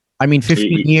early. I mean,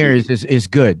 15 years is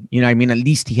good. At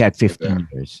least he had 15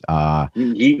 years.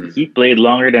 He played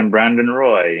longer than Brandon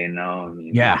Roy,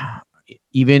 Yeah.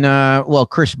 Even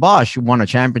Chris Bosh won a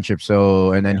championship,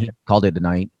 and then he called it a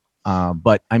night.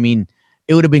 But I mean,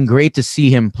 it would have been great to see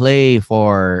him play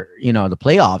for the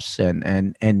playoffs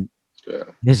and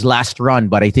his last run.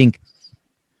 But I think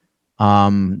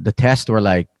the tests were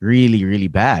like really, really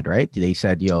bad, right? They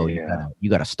said, you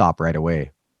gotta stop right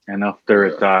away. Enough to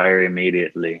retire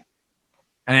immediately.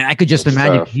 And I could just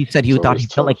imagine. Tough. He said he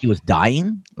felt like he was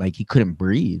dying, like he couldn't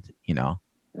breathe.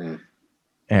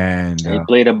 And he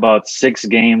played about 6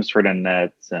 games for the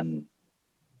Nets, and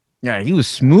he was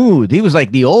smooth. He was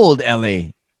like the old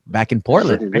LA back in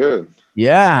Portland. Good.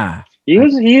 Yeah,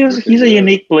 he's a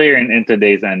unique player in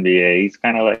today's NBA. He's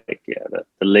kind of like the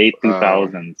late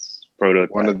 2000s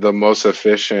prototype. One of the most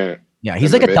efficient. Yeah,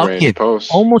 he's like a Duncan, post.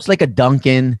 almost like a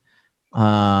Duncan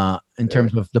in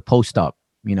terms of the post up.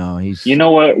 He's. You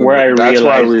know what? Where I That's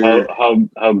why realized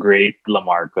how great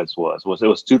Lamarcus was it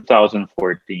was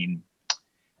 2014,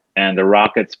 and the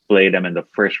Rockets played him in the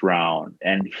first round,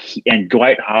 and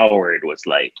Dwight Howard was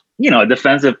like,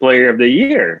 defensive player of the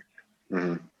year.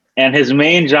 Mm-hmm. And his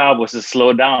main job was to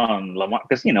slow down Lamar,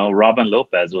 because Robin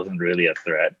Lopez wasn't really a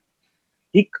threat.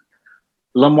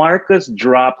 Lamarcus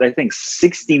dropped, I think,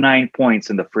 69 points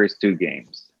in the first two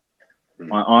games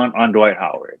on Dwight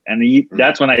Howard, and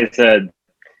that's when I said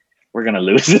we're gonna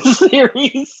lose this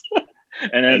series.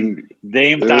 And then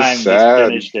Dame time he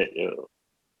finished it.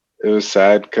 It was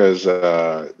sad because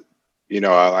I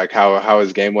like how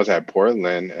his game was at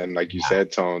Portland, and like you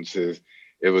said, Tones,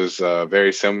 it was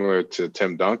very similar to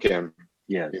Tim Duncan.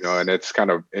 Yes. And it's kind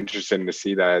of interesting to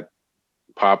see that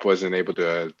Pop wasn't able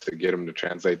to get him to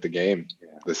translate the game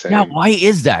the same. Now, why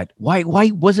is that? Why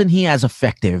wasn't he as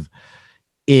effective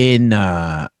in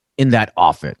that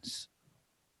offense?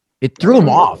 It threw him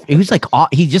off. It was like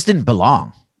he just didn't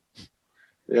belong.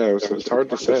 Yeah, it was hard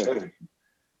to say.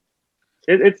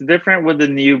 It's different with the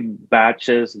new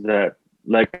batches that,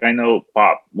 like, I know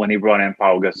Pop, when he brought in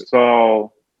Pau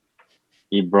Gasol,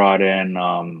 he brought in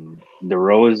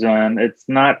DeRozan. It's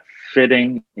not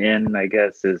fitting in, I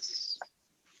guess, his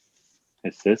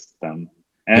system.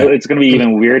 And it's going to be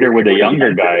even weirder with the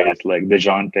younger guys like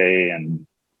DeJounte and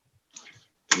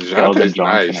Keldon Johnson.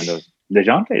 Nice. And those.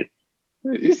 DeJounte,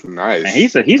 he's nice.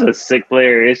 And he's a sick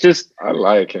player. It's just, I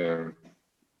like him.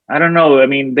 I don't know. I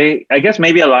mean, I guess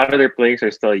maybe a lot of their players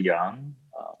are still young.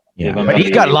 But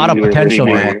he's got a lot of potential,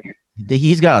 man.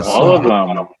 He's got all of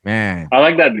them, man. I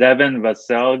like that Devin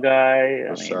Vassell guy.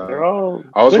 I mean, they're all.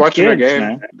 I was watching kids, a game.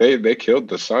 Man. They killed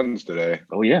the Suns today.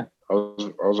 Oh yeah. I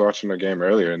was watching the game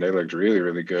earlier, and they looked really,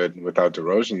 really good without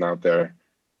DeRozan out there,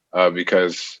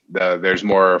 because there's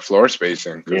more floor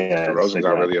spacing. Yeah, DeRozan's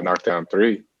not really a knockdown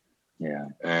three. Yeah.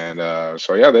 And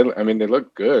they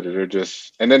look good. They're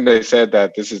just, and then they said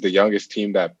that this is the youngest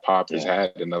team that Pop has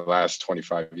had in the last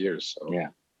 25 years. So yeah,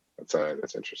 that's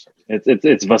interesting.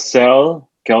 It's Vassell,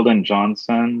 Keldon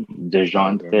Johnson,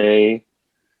 DeJounte.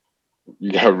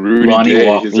 You got Rudy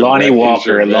Lonnie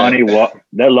Walker.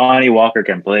 That Lonnie Walker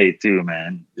can play too,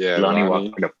 man. Yeah, Lonnie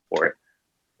Walker the fourth.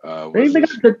 They got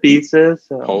good pieces.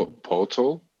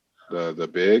 Poeltl, the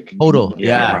big. Poeltl, He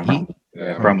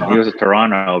was a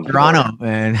Toronto.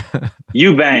 Man.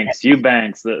 Eubanks,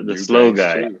 the slow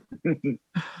guy.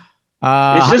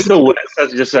 It's just the West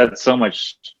has just had so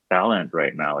much talent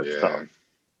right now. It's tough.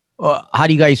 Well, how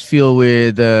do you guys feel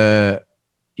with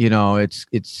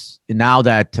it's now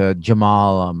that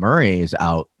Jamal Murray is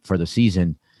out for the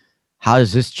season? How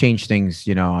does this change things?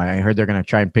 I heard they're going to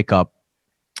try and pick up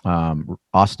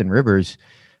Austin Rivers,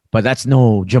 but that's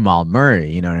no Jamal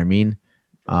Murray. You know what I mean?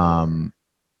 I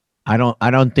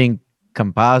don't think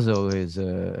Campazzo is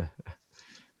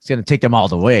it's going to take them all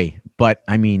the way. But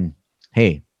I mean,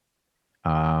 hey,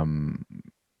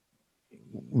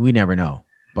 we never know.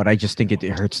 But I just think it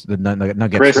hurts the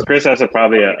Nuggets. Chris has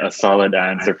probably a solid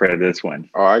answer for this one.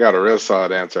 Oh, I got a real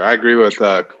solid answer. I agree with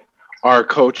our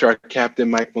coach, our captain,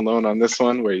 Mike Malone, on this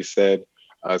one, where he said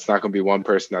it's not going to be one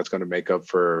person that's going to make up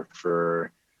for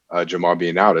Jamal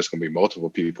being out. It's going to be multiple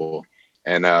people.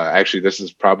 And actually, this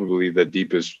is probably the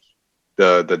deepest.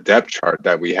 The depth chart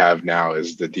that we have now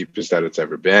is the deepest that it's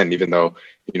ever been, even though,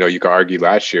 you could argue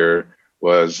last year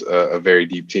was a very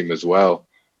deep team as well.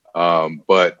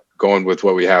 But going with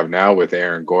what we have now with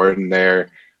Aaron Gordon there,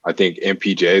 I think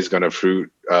MPJ is going to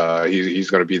fruit.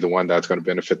 He's going to be the one that's going to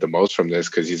benefit the most from this,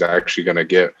 because he's actually going to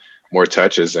get more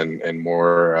touches and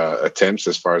more attempts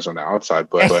as far as on the outside.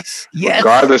 But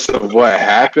regardless of what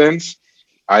happens,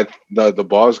 the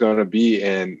ball is going to be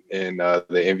in the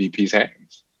MVP's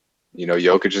hands.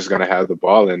 Jokic is going to have the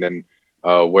ball, and then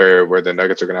where the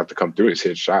Nuggets are going to have to come through is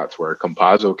hit shots. Where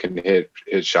Campazzo can hit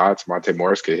shots, Monte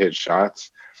Morris can hit shots.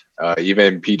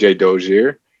 Even PJ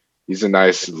Dozier, he's a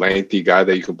nice lengthy guy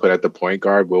that you can put at the point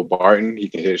guard. Will Barton, he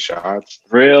can hit shots.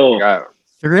 Real.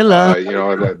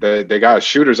 They got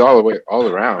shooters all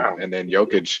around, and then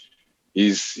Jokic,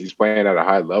 he's playing at a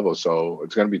high level, so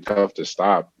it's going to be tough to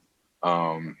stop.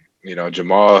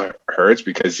 Jamal hurts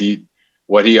because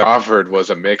what he offered was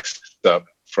a mix up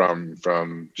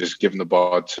from just giving the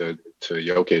ball to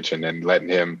Jokic and then letting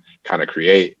him kind of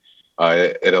create.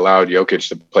 It allowed Jokic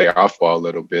to play off ball a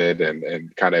little bit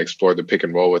and kind of explore the pick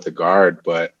and roll with the guard.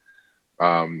 But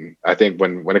I think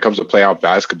when it comes to playoff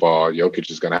basketball, Jokic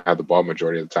is going to have the ball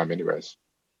majority of the time anyways.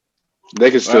 They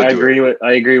can still do it.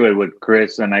 I agree with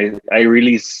Chris, and I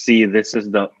really see this is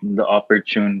the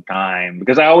opportune time,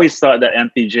 because I always thought that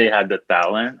MPJ had the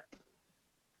talent,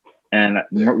 and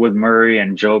with Murray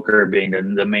and Joker being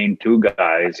the main two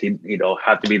guys, he'd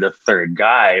have to be the third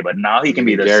guy, but now he can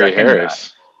be the Gary second Harris.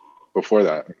 guy. Before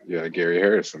that, Gary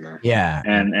Harris in there. Yeah,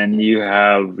 and you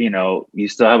have, you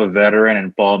still have a veteran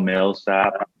and Paul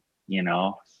Millsap,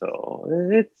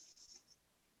 so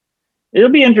it'll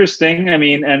be interesting. I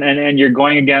mean, and you're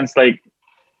going against like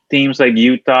teams like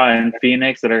Utah and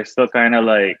Phoenix that are still kind of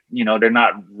like, they're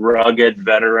not rugged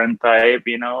veteran type,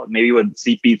 maybe with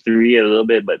CP3 a little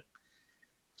bit, but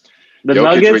the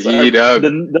Nuggets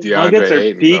are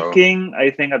Ayton, peaking, I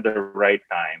think, at the right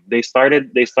time. They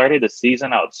started the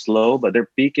season out slow, but they're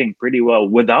peaking pretty well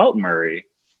without Murray.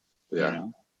 Yeah.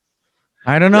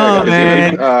 I don't know,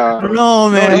 man. I don't know,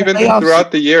 man. Even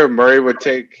throughout the year, Murray would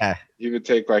take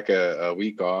like a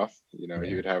week off. He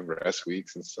would have rest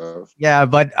weeks and stuff. Yeah,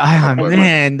 but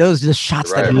man, those the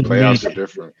shots that he playoffs made. are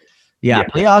different. Yeah,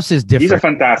 playoffs is different. He's a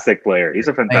fantastic player.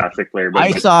 But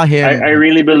I saw him. I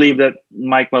really believe that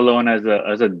Mike Malone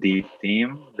as a deep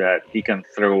team that he can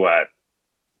throw at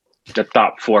the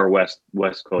top 4 West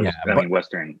Coast. Yeah,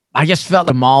 Western. I just felt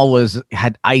the Mall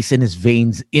had ice in his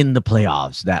veins in the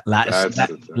playoffs. That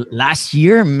last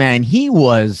year, man, he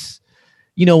was.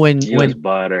 When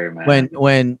butter, man.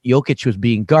 When Jokic was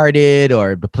being guarded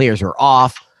or the players were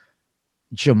off,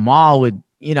 Jamal would,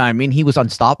 he was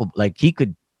unstoppable. Like he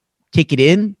could take it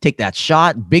in, take that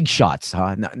shot, big shots,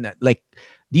 huh? Like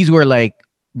these were like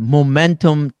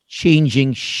momentum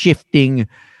changing, shifting,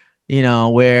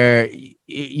 where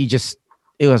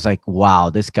it was like, wow,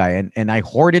 this guy. And I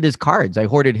hoarded his cards. I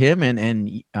hoarded him and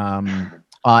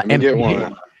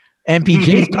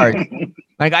MPJ's cards.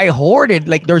 Like I hoarded,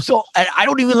 like I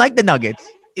don't even like the Nuggets,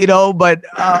 but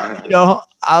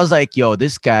I was like, yo,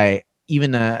 this guy,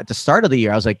 even at the start of the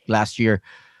year, I was like, last year,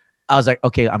 I was like,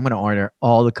 okay, I'm gonna order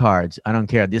all the cards. I don't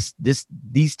care.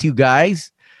 These two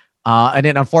guys, and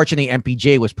then unfortunately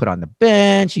MPJ was put on the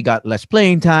bench. He got less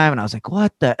playing time, and I was like,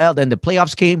 what the hell? Then the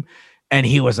playoffs came, and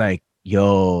he was like,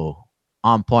 yo,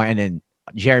 on point. And then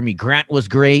Jeremy Grant was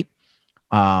great.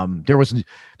 There was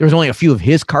only a few of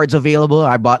his cards available.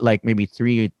 I bought like maybe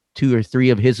 2 or 3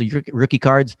 of his rookie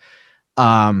cards,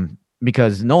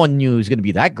 because no one knew he was going to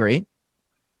be that great.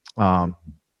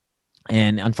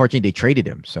 And unfortunately they traded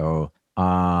him. So,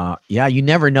 you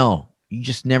never know. You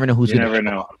just never know who's going to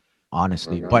know.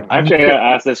 Honestly. But actually,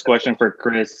 I asked this question for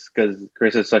Chris because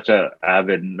Chris is such a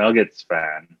avid Nuggets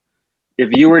fan.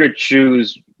 If you were to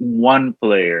choose one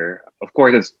player, of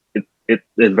course it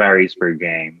varies per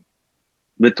game,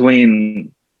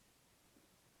 between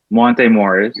Monte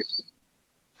Morris,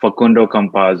 Facundo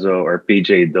Campazzo, or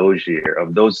PJ Dozier,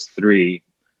 of those 3,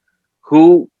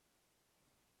 who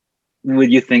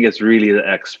would you think is really the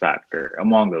X factor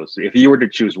among those 3? If you were to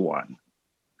choose one,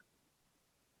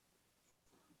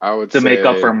 I would to make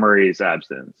up for Murray's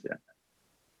absence. Yeah,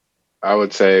 I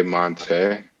would say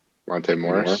Monte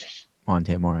Morris.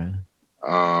 Monte Morris.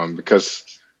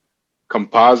 Because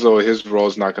Campazzo, his role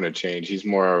is not going to change. He's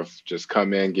more of just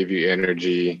come in, give you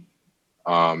energy.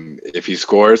 If he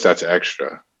scores, that's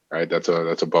extra, right? That's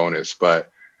a bonus.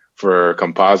 But for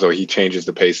Campazzo, he changes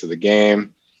the pace of the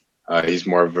game. He's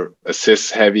more of an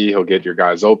assist heavy. He'll get your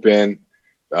guys open,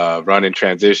 run in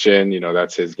transition.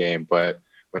 That's his game. But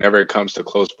whenever it comes to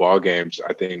close ball games,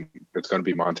 I think it's going to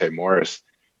be Monte Morris.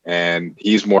 And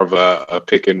he's more of a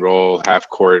pick and roll, half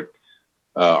court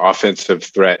offensive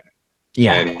threat.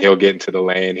 Yeah. And he'll get into the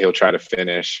lane. He'll try to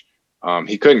finish.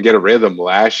 He couldn't get a rhythm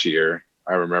last year,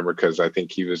 I remember, because I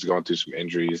think he was going through some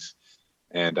injuries.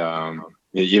 And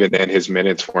even then, his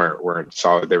minutes weren't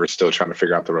solid. They were still trying to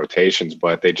figure out the rotations,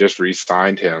 but they just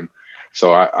re-signed him.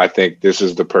 So I think this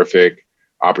is the perfect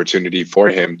opportunity for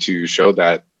him to show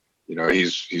that,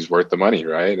 he's worth the money,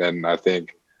 right? And I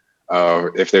think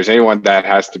if there's anyone that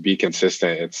has to be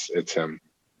consistent, it's him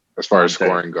as far as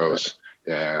scoring goes.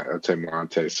 Yeah, I'd say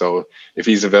Monte. So if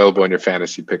he's available in your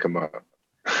fantasy, pick him up.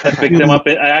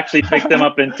 I actually picked him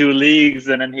up in 2 leagues,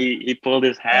 and then he pulled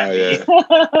his hand.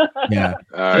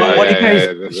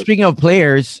 Speaking of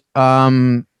players,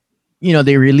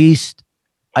 they released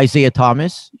Isaiah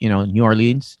Thomas, New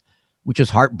Orleans, which was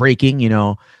heartbreaking,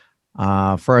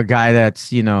 for a guy that's,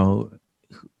 he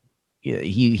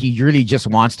really just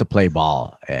wants to play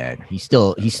ball, and he's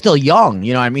still young.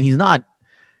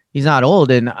 He's not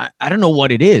old, and I don't know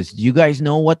what it is. Do you guys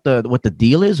know what the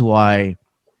deal is? Why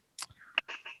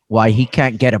he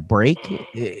can't get a break?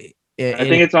 I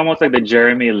think it's almost like the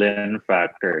Jeremy Lin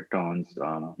factor, Tones.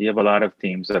 You have a lot of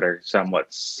teams that are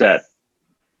somewhat set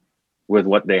with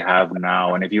what they have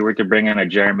now. And if you were to bring in a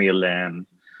Jeremy Lin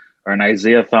or an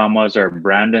Isaiah Thomas or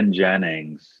Brandon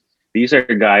Jennings, these are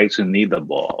guys who need the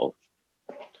ball.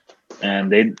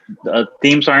 And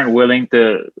teams aren't willing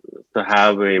to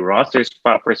have a roster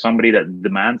spot for somebody that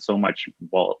demands so much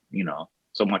ball,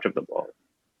 so much of the ball.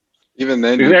 Even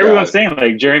then, because everyone's saying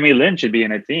like Jeremy Lin should be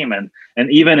in a team, and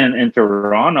even in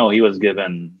Toronto, he was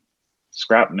given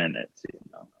scrap minutes.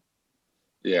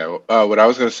 Yeah, what I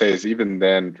was going to say is even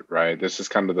then, right? This is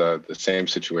kind of the same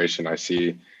situation I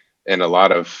see in a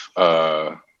lot of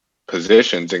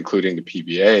positions, including the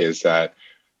PBA, is that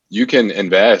you can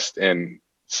invest in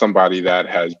somebody that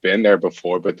has been there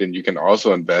before, but then you can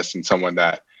also invest in someone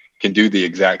that can do the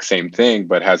exact same thing,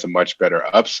 but has a much better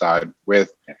upside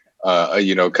with,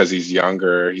 because he's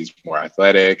younger, he's more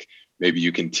athletic. Maybe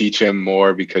you can teach him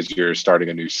more because you're starting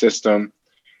a new system.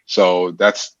 So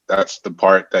that's the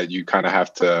part that you kind of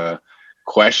have to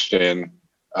question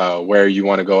where you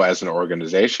want to go as an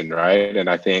organization, right? And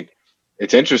I think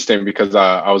it's interesting because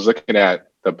I was looking at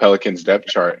the Pelicans depth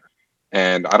chart,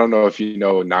 and I don't know if you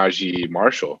know Najee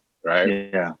Marshall,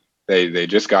 right? Yeah. They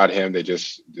just got him. They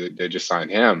just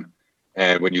signed him,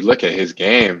 and when you look at his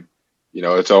game,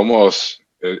 it's almost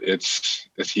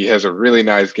he has a really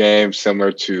nice game,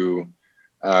 similar to.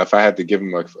 If I had to give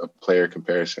him a player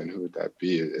comparison, who would that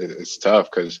be? It's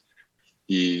tough because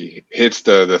he hits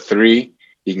the three.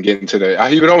 He can get into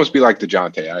he would almost be like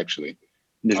DeJounte, actually.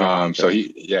 So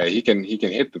he can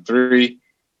hit the three,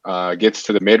 gets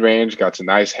to the mid range, got a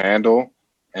nice handle,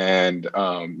 and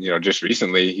just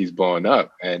recently he's blowing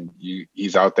up, and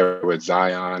he's out there with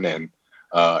Zion and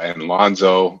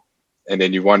Lonzo, and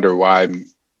then you wonder why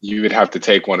you would have to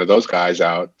take one of those guys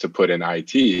out to put in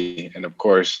IT, and of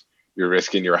course. You're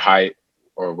risking your height,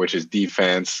 which is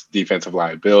defensive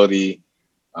liability.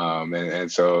 And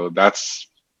so that's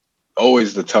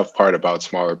always the tough part about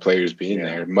smaller players being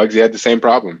there. Muggsy had the same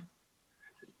problem.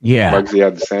 Yeah. Muggsy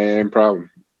had the same problem.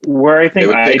 Where I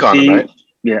think IT, him, right?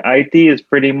 IT is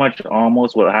pretty much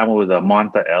almost what happened with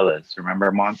Monta Ellis. Remember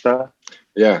Monta?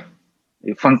 Yeah.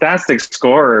 A fantastic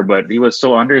scorer, but he was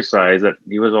so undersized that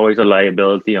he was always a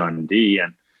liability on D.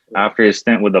 And after his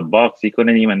stint with the Bucks, he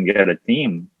couldn't even get a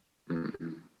team.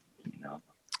 Mm-hmm.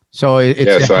 So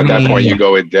it's so at that point you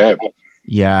go with depth.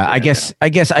 Yeah, I guess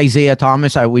Isaiah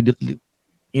Thomas. I would,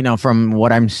 from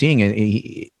what I'm seeing,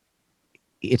 he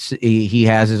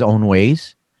has his own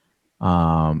ways,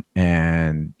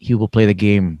 and he will play the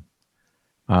game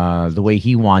the way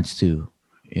he wants to.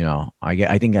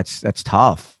 I think that's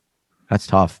tough. That's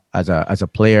tough as a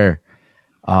player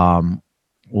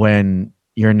when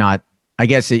you're not. I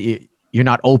guess you're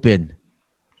not open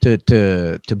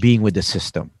to being with the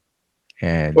system.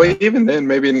 And even then,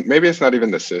 maybe it's not even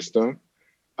the system,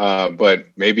 but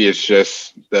maybe it's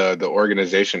just the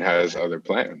organization has other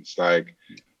plans. Like,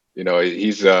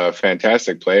 he's a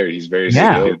fantastic player. He's very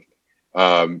skilled,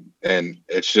 and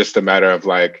it's just a matter of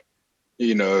like,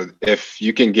 if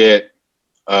you can get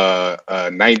a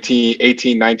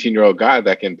 19-year-old guy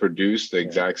that can produce the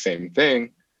exact same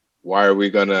thing, why are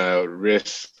we gonna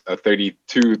risk a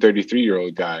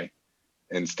 33-year-old guy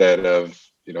instead of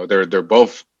they're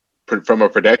both. From a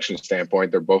production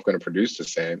standpoint, they're both going to produce the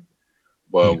same,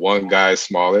 but one guy's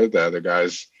smaller, the other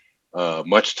guy's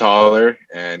much taller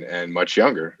and much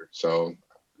younger. So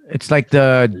it's like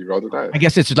I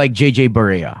guess it's like JJ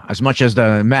Barea. As much as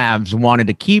the Mavs wanted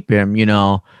to keep him,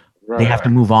 they have to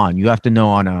move on. You have to know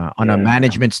on a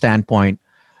management standpoint,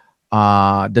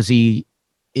 is he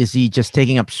just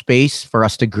taking up space for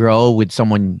us to grow with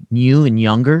someone new and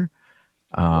younger?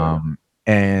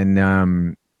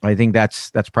 I think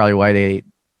that's probably why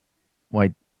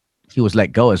he was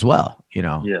let go as well,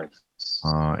 Yes.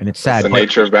 And it's sad. That's the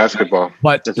nature of basketball.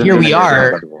 But here we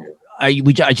are. I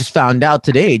just found out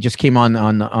today. It just came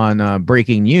on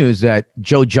breaking news that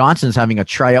Joe Johnson's having a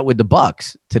tryout with the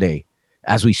Bucks today,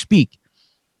 as we speak.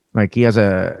 Like he has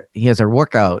a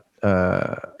workout.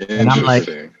 And I'm like,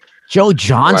 Joe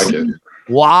Johnson.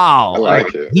 Wow, I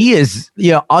like it. He is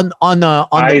on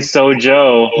ISO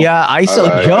Joe. Yeah,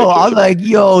 ISO Joe. I'm like,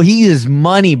 he is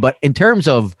money. But in terms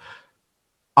of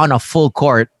on a full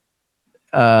court,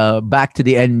 back to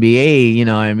the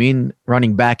NBA,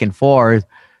 running back and forth,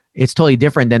 it's totally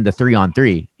different than the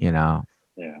 3-on-3. Yeah.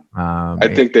 I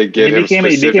think they get him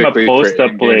specifically for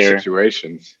in-game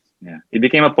situations. Yeah, he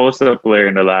became a post-up player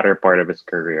in the latter part of his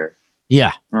career.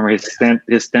 Yeah, remember his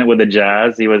stint with the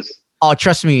Jazz? He was. Oh,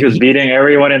 trust me. He was beating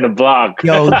everyone in the block.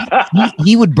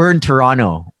 He would burn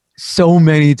Toronto so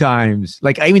many times.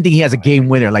 Like, I even think he has a game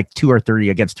winner, like 2 or 3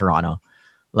 against Toronto.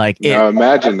 Now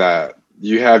imagine that.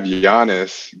 You have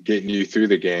Giannis getting you through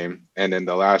the game, and in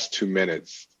the last 2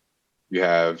 minutes, you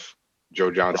have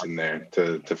Joe Johnson there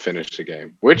to finish the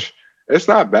game, which it's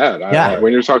not bad. Yeah.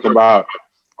 When you're talking about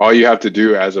all you have to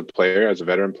do as a player, as a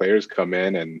veteran player, is come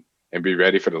in and be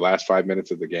ready for the last 5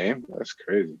 minutes of the game. That's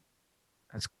crazy.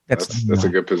 That's a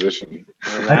good position.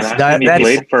 The last team he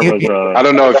played for was. I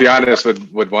don't know if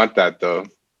Giannis would want that though.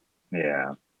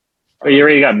 Yeah, but you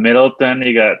already got Middleton.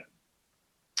 You got.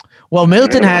 Well,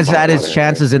 Middleton has had his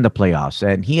chances in the playoffs,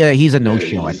 and he's a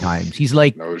no-show at times. He's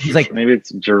like maybe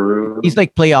it's Giroux. He's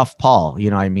like playoff Paul. You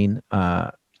know what I mean?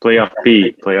 Playoff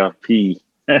P.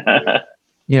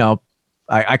 You know,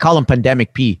 I call him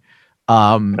Pandemic P.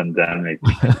 Pandemic.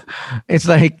 It's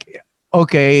like,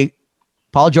 okay,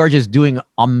 Paul George is doing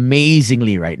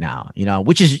amazingly right now. You know,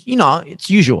 which is, you know, it's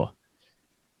usual.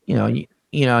 You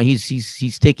know,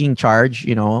 he's taking charge.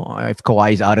 You know, if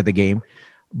Kawhi's out of the game.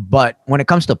 But when it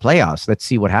comes to playoffs, let's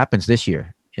see what happens this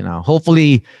year. You know,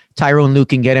 hopefully Tyrone Lue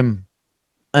can get him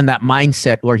in that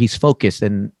mindset where he's focused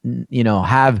and, you know,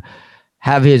 have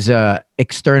his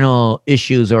external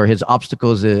issues or his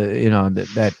obstacles, you know,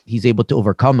 that he's able to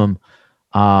overcome them.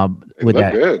 With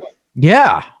that, good.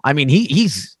 Yeah, I mean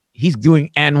he's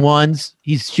doing N1s.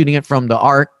 He's shooting it from the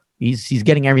arc. He's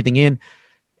getting everything in.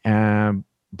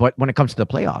 But when it comes to the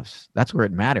playoffs, that's where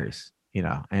it matters. You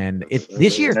know, and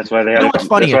this year. That's why they have. That's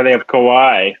why they have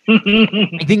Kawhi.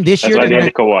 I think this year they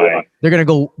have Kawhi. They're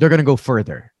gonna go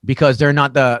further because they're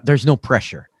not there's no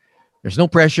pressure. There's no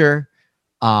pressure.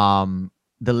 The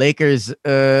Lakers,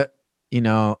 you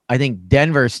know, I think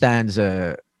Denver stands.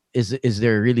 Is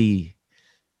there really?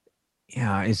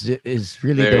 Yeah, is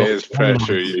really there is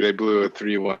pressure. They blew a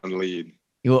 3-1 lead.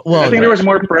 Well, I think there was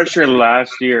more pressure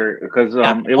last year because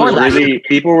it was really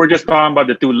people were just talking about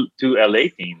the two LA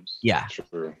teams. Yeah,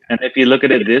 True. And if you look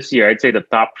at it this year, I'd say the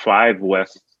top 5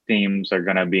 West teams are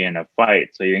gonna be in a fight.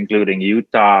 So you're including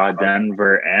Utah,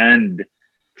 Denver, and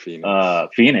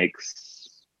Phoenix.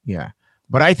 Yeah,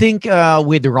 but I think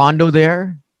with Rondo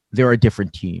there, they're a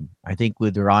different team. I think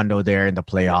with Rondo there in the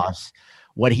playoffs,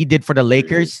 what he did for the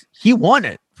Lakers, he won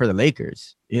it for the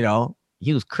Lakers. You know,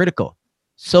 he was critical,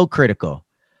 so critical.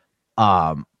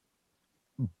 But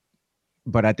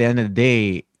at the end of the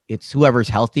day, it's whoever's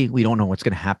healthy. We don't know what's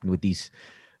going to happen with these,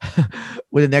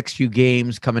 with the next few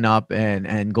games coming up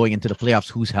and going into the playoffs.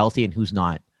 Who's healthy and who's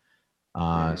not.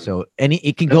 So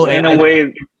it can go in a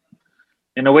way.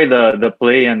 In a way, the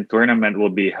play-in tournament will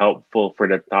be helpful for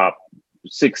the top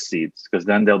 6 seeds because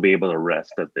then they'll be able to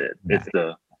rest a bit. Yeah. It's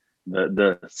the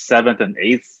 7th and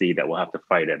 8th seed that will have to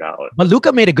fight it out. But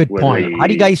Luka made a good point. How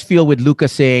do you guys feel with Luka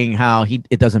saying how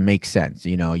it doesn't make sense?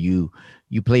 You know, you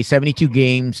play 72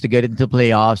 games to get into the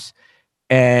playoffs,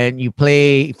 and you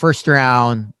play first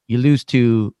round, you lose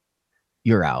 2,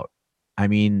 you're out. I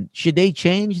mean, should they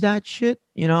change that shit?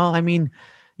 You know, I mean,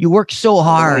 you work so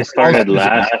hard. They started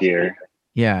last year.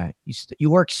 Yeah, you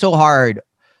work so hard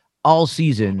all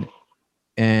season,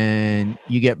 and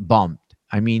you get bumped.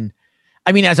 I mean,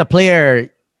 as a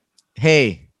player,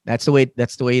 hey, that's the way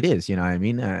it is. You know what I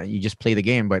mean? You just play the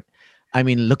game. But I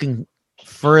mean, looking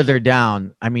further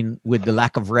down, I mean, with the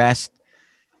lack of rest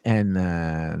and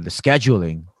the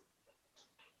scheduling,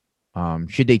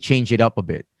 should they change it up a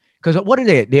bit? Because what are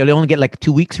they? They only get like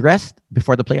 2 weeks rest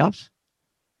before the playoffs.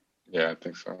 Yeah, I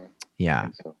think so. Yeah.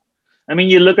 I mean,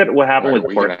 you look at what happened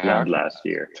with Portland last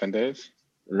year. 10 days.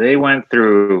 They went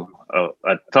through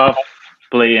a tough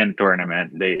play-in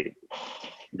tournament.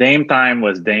 Dame time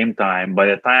was Dame time. By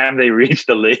the time they reached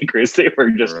the Lakers, they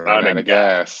were just out of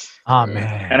gas. Oh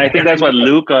man! And I think that's what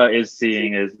Luka is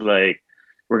seeing is like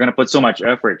we're gonna put so much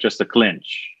effort just to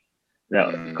clinch.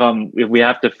 That come if we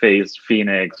have to face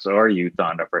Phoenix or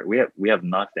Utah, we have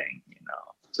nothing, you know.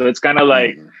 So it's kind of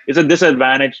like it's a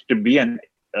disadvantage to be a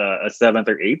 7th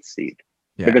or 8th seed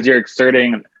because you're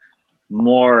exerting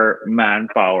more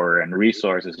manpower and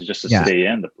resources just to stay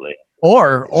in the play.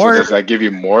 Or does that give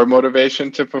you more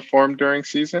motivation to perform during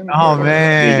season? Oh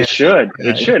man, it should.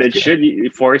 It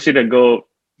should force you to go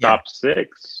top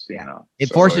 6. You know,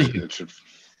 it forces you.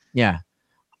 Yeah,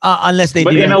 unless they.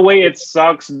 But do in a way, it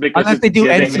sucks because unless they do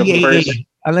NCAA.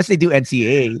 Unless they do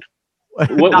NCAA.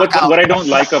 What I don't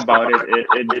like about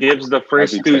it gives the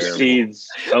first 2 seeds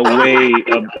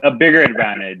a bigger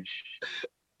advantage.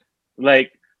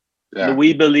 Like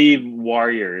we believe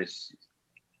Warriors,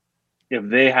 if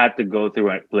they had to go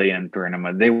through a play-in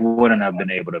tournament, they wouldn't have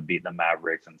been able to beat the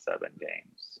Mavericks in 7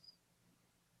 games.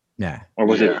 Yeah. Or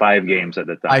was it 5 games at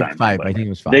the time? 5. I think it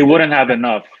was 5. They wouldn't have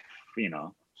enough, you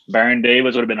know. Baron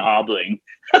Davis would have been hobbling.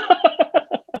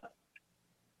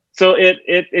 So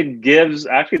it gives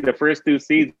actually the first 2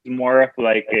 seeds more of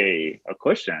like a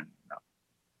cushion.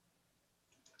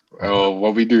 Well,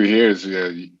 what we do here is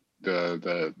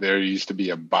there used to be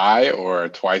a bye or a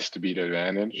twice to beat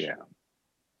advantage. Yeah.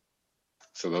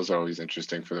 So those are always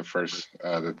interesting for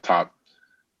the top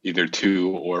either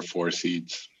 2 or 4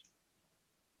 seeds.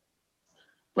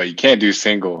 But you can't do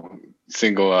single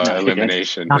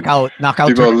elimination. Knockout People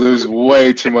tournament. lose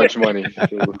way too much money.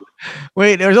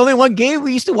 Wait, there's only one game.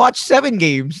 We used to watch 7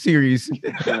 game series.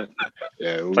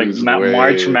 It's like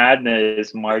March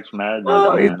Madness.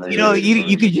 Oh,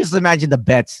 you could just imagine the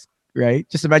bets, right?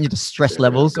 Just imagine the stress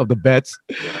levels of the bets.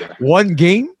 Yeah. One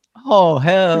game. Oh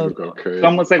hell! It's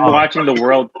almost like watching the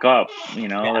World Cup.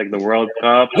 Like the World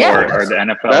Cup or the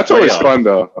NFL. That's always fun,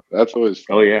 though. That's always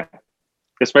fun. Oh yeah,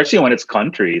 especially when it's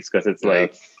countries, because it's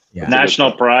like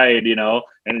national pride, and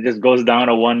it just goes down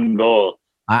to one goal.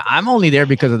 I'm only there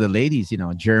because of the ladies.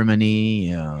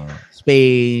 Germany,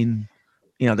 Spain.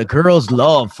 The girls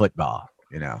love football.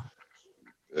 Yeah,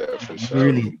 for sure.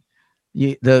 Really,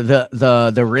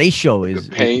 the ratio is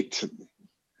the paint.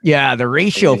 The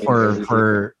ratio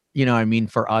for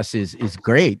for us is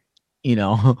great.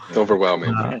 It's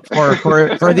overwhelming. For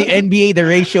the NBA, the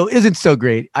ratio isn't so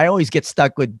great. I always get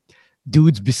stuck with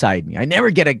dudes beside me. I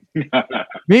never get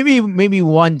maybe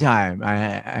one time I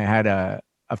had a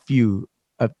few.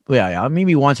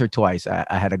 Maybe once or twice I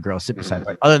had a girl sit beside me.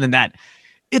 But other than that,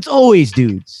 it's always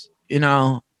dudes.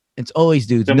 It's always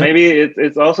dudes. So maybe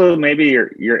it's also maybe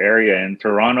your area in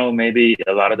Toronto. Maybe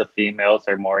a lot of the females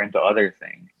are more into other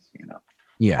things.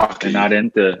 Yeah, they're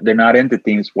not into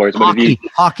team sports. Hockey,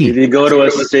 but if you go to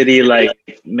a city like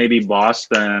maybe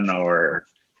Boston or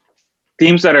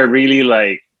teams that are really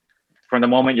like from the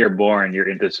moment you're born, you're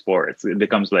into sports. It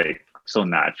becomes like so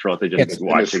natural to just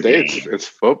watch in the States, game. It's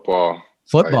football.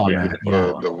 Football, man.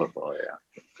 Football.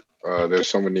 There's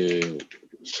so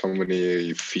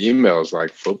many females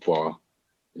like football.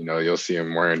 You'll see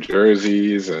them wearing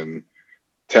jerseys and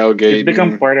tailgating. It's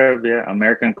become part of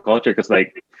American culture because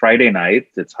like Friday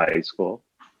nights it's high school,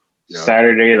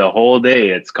 Saturday the whole day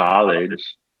it's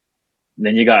college,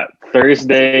 then you got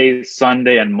Thursday,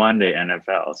 Sunday, and Monday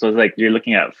NFL. So it's like you're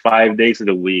looking at 5 days of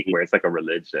the week where it's like a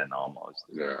religion almost.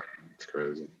 Yeah, it's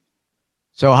crazy.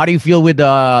 So how do you feel with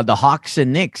the Hawks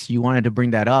and Knicks? You wanted to bring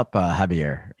that up,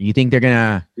 Javier. You think they're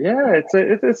gonna? Yeah,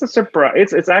 it's a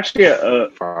surprise. It's actually a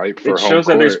fight for it shows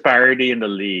that there's parity in the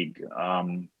league.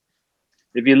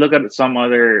 If you look at some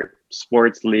other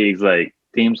sports leagues, like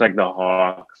teams like the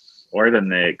Hawks or the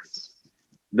Knicks,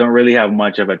 don't really have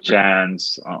much of a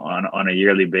chance on a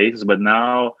yearly basis. But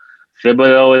now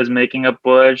Thibodeau is making a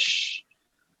push.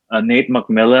 Nate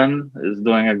McMillan is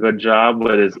doing a good job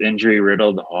with his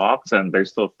injury-riddled Hawks, and they're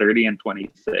still 30-26.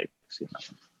 The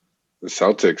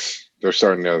Celtics, they're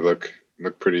starting to look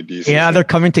pretty decent. Yeah, they're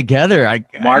coming together.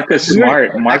 Marcus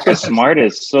Smart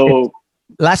is so.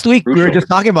 Last week crucial. We were just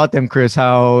talking about them, Chris.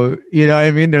 How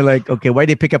they're like, okay, why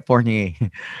they pick up Fournier?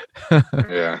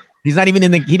 Yeah. He's not even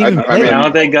in the. He didn't even play. Now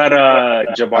they got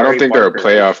Jabari. I don't think Parker.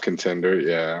 They're a playoff contender.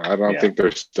 Yeah, I don't think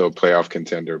they're still a playoff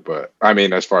contender. But I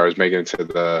mean, as far as making it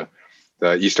to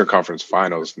the Eastern Conference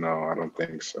Finals, no, I don't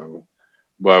think so.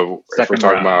 But if we're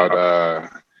talking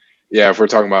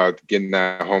about getting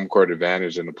that home court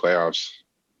advantage in the playoffs,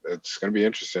 it's going to be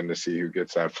interesting to see who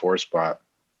gets that 4 spot.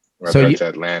 Whether it's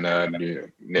Atlanta,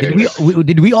 Knicks.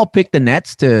 Did we all pick the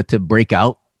Nets to break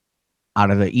out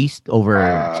of the East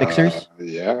over Sixers?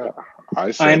 Yeah.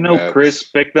 I know Nets. Chris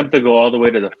picked them to go all the way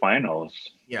to the finals.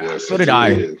 Yeah, so did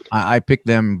I. I picked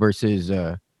them versus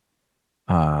the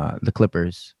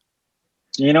Clippers.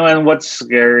 And what's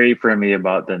scary for me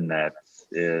about the Nets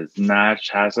is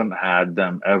Nash hasn't had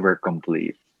them ever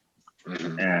complete.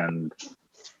 Mm-hmm. And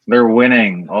they're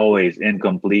winning always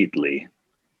incompletely.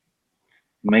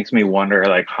 Makes me wonder,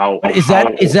 like how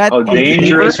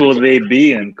dangerous will they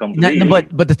be in complete?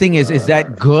 But the thing is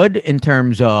that good in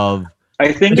terms of?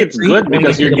 I think it's good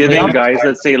because you're getting guys.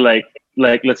 Let's say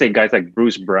let's say guys like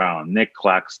Bruce Brown, Nick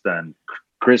Claxton,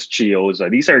 Chris Chioza.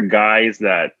 These are guys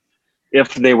that,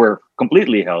 if they were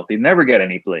completely healthy, never get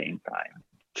any playing time.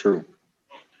 True.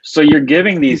 So you're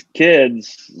giving these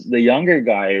kids, the younger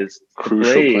guys,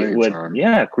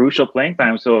 crucial playing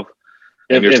time. So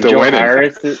if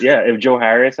Joe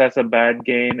Harris has a bad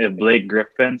game, if Blake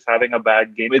Griffin's having a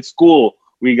bad game, it's cool.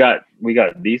 We got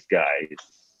these guys.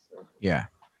 Yeah.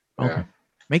 Okay. Yeah.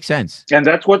 Makes sense. And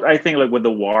that's what I think, like with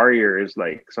the Warriors,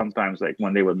 like sometimes like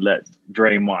when they would let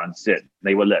Draymond sit,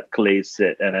 they would let Clay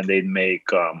sit, and then they'd make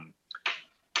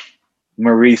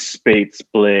Maurice Spates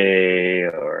play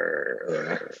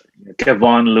or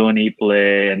Kevon Looney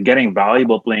play, and getting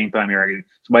valuable playing time here.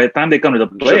 So by the time they come to the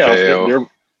playoffs,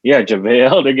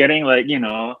 JaVale, they're getting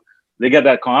they get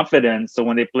that confidence. So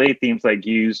when they play teams like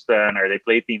Houston or they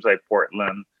play teams like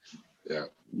Portland,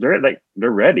 they're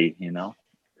ready,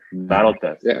 battle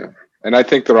test. Yeah, and I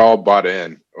think they're all bought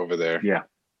in over there. Yeah,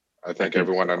 I think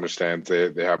everyone understands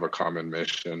they have a common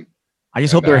mission. I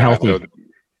just hope they're healthy.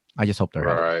 I just hope they're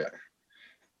healthy. Right.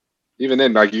 Even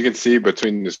then, like you can see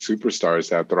between the superstars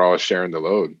that they're all sharing the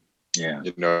load. Yeah.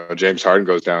 James Harden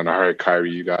goes down. All right,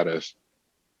 Kyrie, you got us.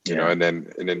 And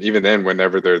then even then,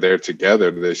 whenever they're there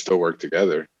together, they still work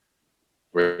together,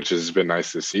 which has been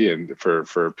nice to see. And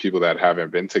for people that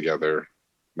haven't been together,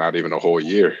 not even a whole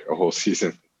year, a whole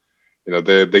season,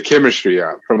 the chemistry,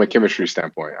 from a chemistry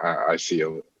standpoint, I see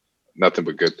nothing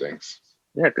but good things.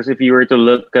 Yeah, because if you were to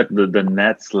look at the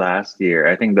Nets last year,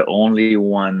 I think the only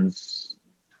ones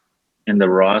in the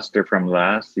roster from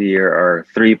last year are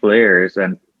 3 players,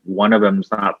 and one of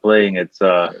them's not playing. It's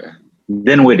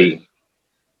Dinwiddie.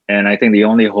 And I think the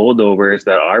only holdovers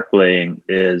that are playing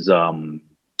is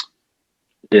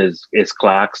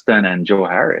Claxton and Joe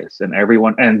Harris, and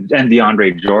everyone and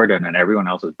DeAndre Jordan, and everyone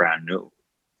else is brand new.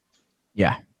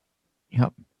 Yeah.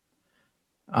 Yep.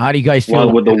 How do you guys feel?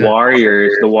 Well, with the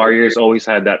Warriors always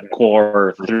had that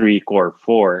core 3, core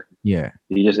 4. Yeah.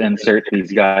 You just insert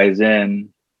these guys in,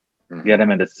 get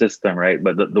them in the system, right?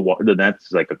 But the Nets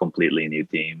is like a completely new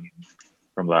team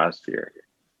from last year.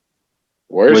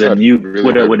 Warriors with a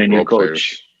new coach.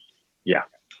 Players. Yeah.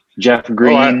 Jeff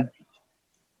Green.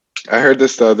 I heard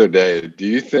this the other day. Do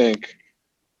you think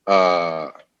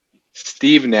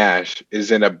Steve Nash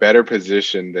is in a better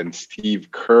position than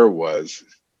Steve Kerr was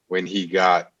when he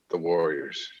got the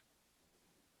Warriors?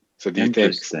 So do you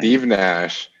think Steve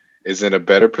Nash is in a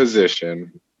better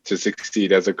position to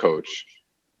succeed as a coach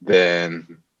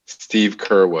than Steve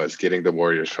Kerr was getting the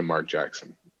Warriors from Mark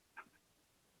Jackson?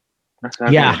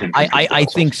 Yeah, I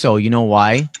think so. You know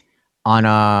why?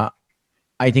 I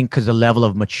think because the level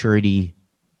of maturity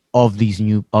of these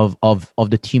new of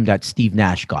the team that Steve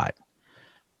Nash got.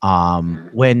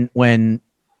 When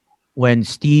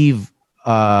Steve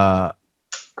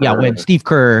when Steve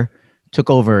Kerr took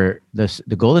over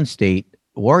the Golden State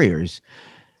Warriors,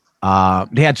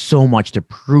 they had so much to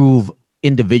prove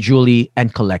individually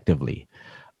and collectively.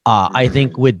 I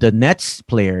think with the Nets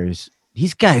players,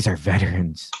 these guys are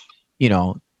veterans.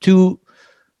 Two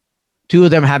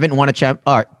of them haven't won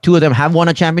two of them have won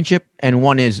a championship, and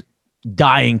one is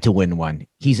dying to win one.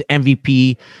 He's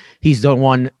MVP. He's the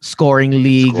one scoring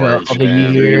league of the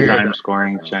year. 3-time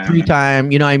scoring champ.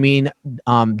 3-time, you know what I mean?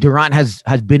 Durant has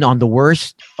been on the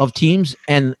worst of teams,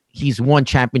 and he's won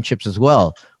championships as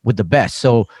well with the best.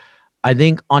 So I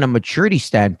think on a maturity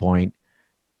standpoint,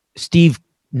 Steve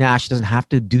Nash doesn't have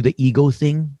to do the ego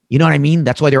thing. You know what I mean?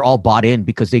 That's why they're all bought in,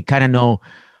 because they kind of know,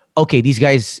 okay, these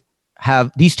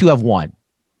two have won.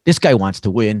 This guy wants to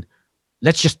win.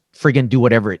 Let's just friggin' do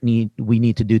whatever we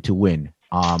need to do to win.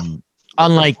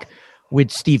 Unlike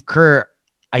with Steve Kerr,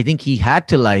 I think he had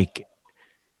to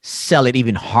sell it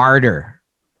even harder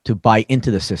to buy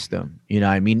into the system. You know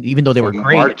what I mean? Even though they were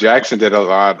great. Mark Jackson did a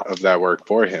lot of that work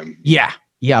for him. Yeah.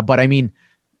 But I mean,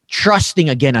 trusting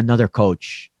again another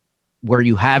coach where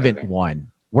you haven't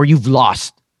won, where you've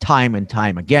lost time and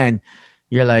time again,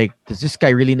 you're like, does this guy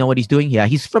really know what he's doing? Yeah,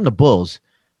 he's from the Bulls,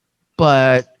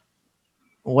 but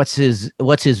what's his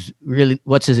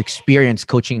experience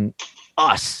coaching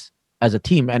us as a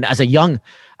team? And as young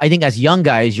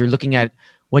guys, you're looking at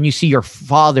when you see your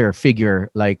father figure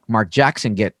like Mark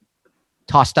Jackson get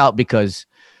tossed out because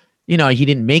he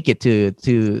didn't make it to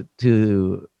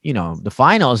the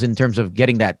finals in terms of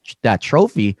getting that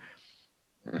trophy.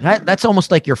 That's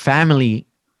almost like your family.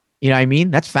 You know what I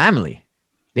mean? That's family.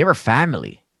 They were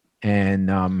family,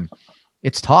 and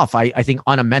it's tough. I think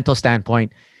on a mental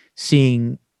standpoint,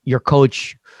 seeing your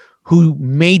coach who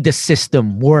made the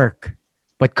system work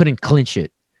but couldn't clinch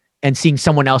it, and seeing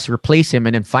someone else replace him,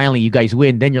 and then finally you guys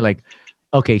win, then you're like,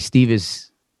 okay,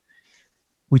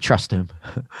 we trust him.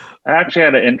 I actually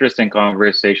had an interesting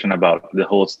conversation about the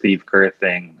whole Steve Kerr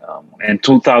thing in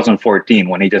 2014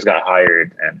 when he just got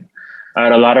hired, and I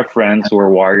had a lot of friends who were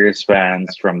Warriors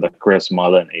fans from the Chris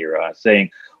Mullin era saying,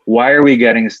 why are we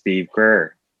getting Steve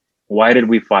Kerr? Why did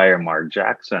we fire Mark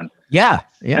Jackson? Yeah.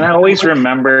 And I always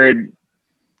remembered,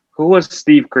 who was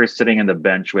Steve Kerr sitting in the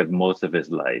bench with most of his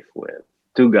life with?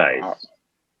 2 guys,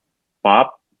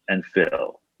 Pop and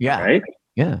Phil. Yeah. Right?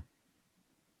 Yeah.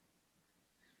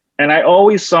 And I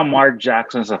always saw Mark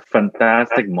Jackson as a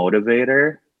fantastic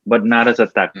motivator, but not as a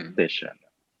tactician.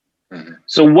 Mm-hmm.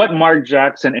 So what Mark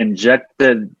Jackson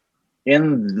injected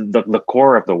in the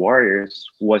core of the Warriors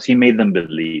was he made them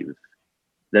believe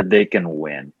that they can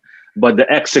win. But the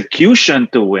execution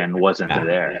to win wasn't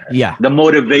there. Yeah. The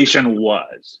motivation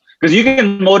was. Because you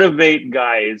can motivate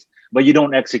guys but you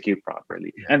don't execute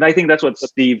properly. And I think that's what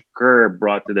Steve Kerr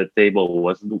brought to the table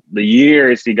was the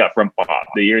years he got from Pop,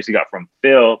 the years he got from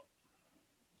Phil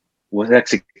was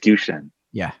execution.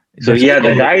 Yeah. So he had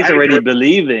the guys already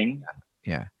believing.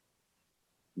 Yeah.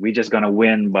 We just gonna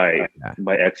win by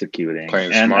executing.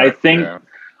 Playing and smart, I think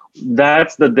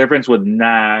that's the difference with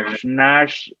Nash.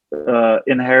 Nash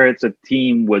inherits a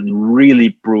team with really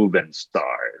proven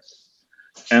stars.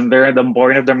 And they're at the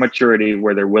point of their maturity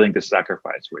where they're willing to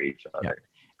sacrifice for each other. Yeah.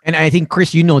 And I think,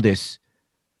 Chris, you know this.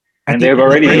 And they've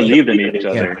already believed in each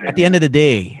other. At the end of the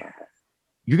day,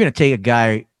 you're going to take a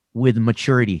guy with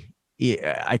maturity.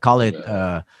 I call it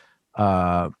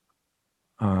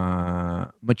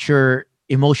mature,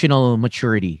 emotional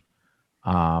maturity.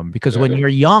 Because when you're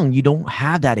young, you don't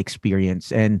have that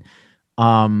experience. And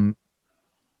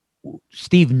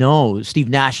Steve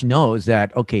Nash knows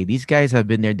that, okay, these guys have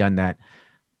been there, done that.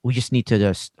 We just need to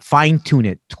just fine tune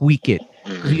it, tweak it.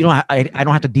 You don't. I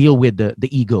don't have to deal with the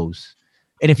egos.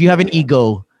 And if you have an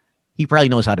ego, he probably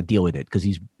knows how to deal with it because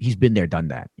he's been there, done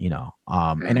that. You know.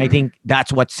 And I think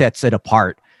that's what sets it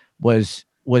apart was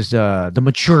the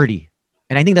maturity.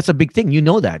 And I think that's a big thing. You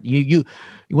know that you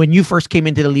when you first came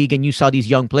into the league and you saw these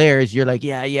young players, you're like,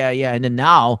 yeah. And then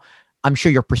now, I'm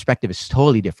sure your perspective is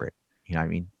totally different. You know what I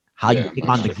mean? How you take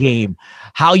on the game,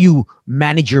 how you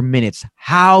manage your minutes,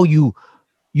 how you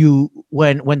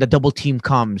when the double team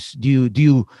comes, do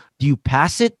you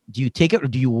pass it? Do you take it, or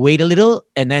do you wait a little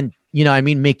and then, you know what I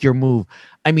mean, make your move?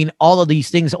 I mean, all of these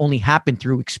things only happen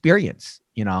through experience,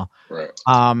 you know. Right.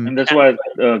 And that's why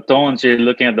Tones, you're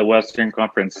looking at the Western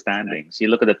Conference standings. You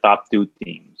look at the top two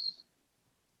teams.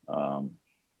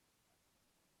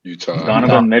 Utah.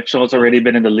 Donovan Mitchell's already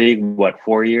been in the league, what,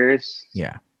 4 years?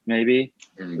 Yeah. Maybe.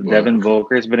 Devin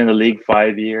Booker's been in the league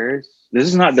 5 years. This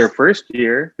is not their first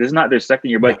year. This is not their second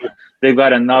year, but they've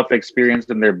got enough experience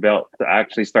in their belt to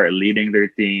actually start leading their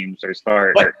teams or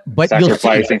start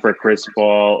sacrificing for Chris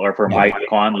Paul or for Mike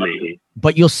Conley.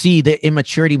 But you'll see the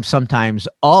immaturity sometimes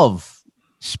of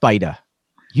Spida.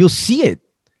 You'll see it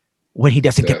when he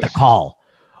doesn't get the call.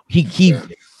 He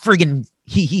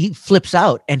flips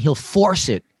out and he'll force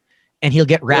it and he'll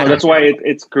get rattled. Well, that's why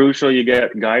it's crucial you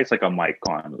get guys like a Mike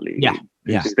Conley.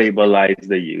 To stabilize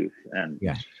the youth. And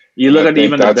you look at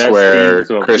even the best that's where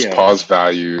teams, Chris Paul's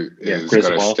value is going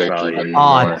to stick even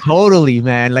more. Totally,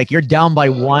 man. Like you're down by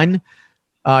 1,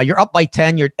 you're up by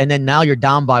 10, and then now you're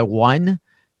down by 1.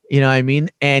 You know what I mean?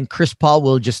 And Chris Paul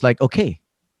will just like, okay,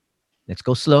 let's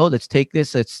go slow. Let's take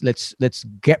this. Let's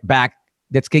get back.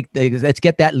 Let's get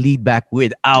that lead back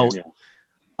without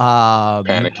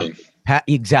panicking.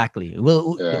 Exactly.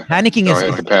 Well, panicking Don't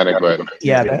is hit the panic button.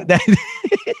 Yeah.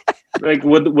 Like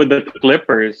with the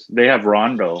Clippers, they have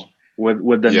Rondo.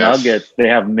 With the Nuggets, they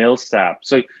have Millsap.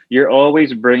 So you're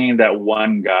always bringing that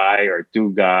one guy or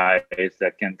two guys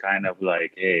that can kind of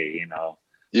like, hey, you know.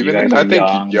 Even I think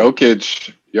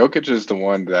Jokic is the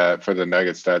one that for the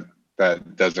Nuggets that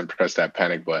doesn't press that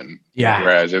panic button. Yeah.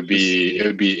 Whereas it would be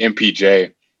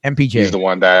MPJ. He's the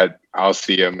one that I'll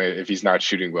see him if he's not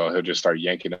shooting well, he'll just start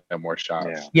yanking up more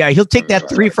shots. Yeah, he'll take that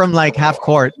 3 from like half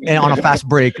court and on a fast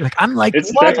break. Like I'm like,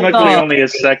 it's technically only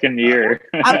his second year.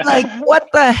 I'm like, what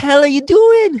the hell are you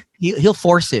doing? He'll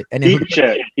force it and heat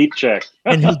check.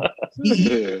 And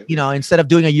he you know, instead of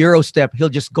doing a Euro step, he'll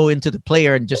just go into the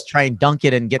player and just try and dunk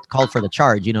it and get called for the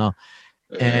charge. You know,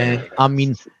 and I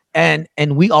mean, and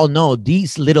we all know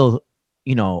these little,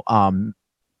 you know,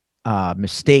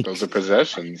 mistakes. Those are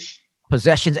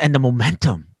possessions and the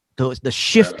momentum. The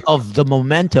shift of the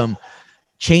momentum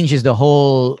changes the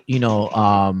whole, you know,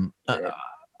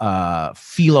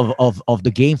 feel of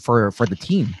the game for the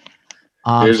team.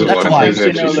 So that's why,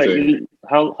 you know, like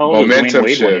how momentum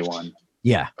was Dwayne Wade when he won?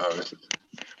 Yeah.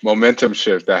 Momentum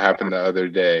shift that happened the other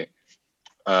day.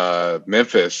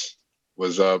 Memphis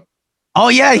was up. Oh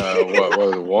yeah. What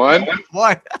was it, 1?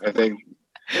 What? I think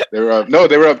they were up. No,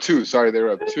 they were up 2. Sorry, they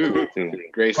were up 2.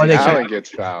 Grayson Allen gets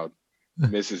fouled,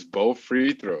 misses both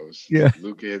free throws. Yeah.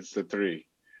 Luka hits the 3.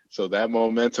 So that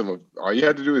momentum of all you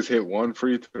had to do is hit 1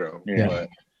 free throw. Yeah. But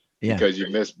because you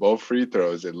missed both free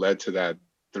throws, it led to that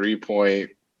 3-point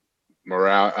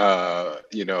morale.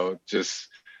 You know, just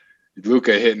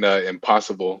Luka hitting an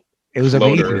impossible. It was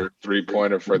floater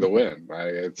 3-pointer for the win.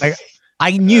 Like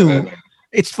I knew.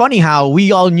 It's funny how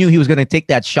we all knew he was going to take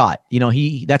that shot. You know,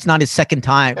 that's not his second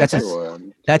time.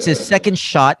 That's his second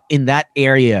shot in that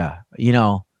area, you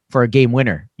know, for a game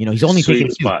winner. You know, he's only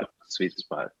taking sweet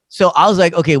spot. So I was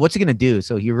like, okay, what's he going to do?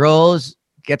 So he rolls,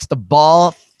 gets the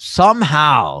ball.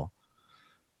 Somehow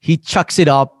he chucks it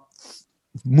up,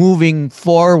 moving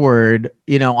forward,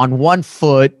 you know, on 1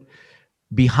 foot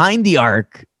behind the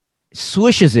arc,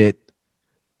 swishes it,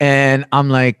 And I'm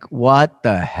like, what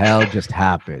the hell just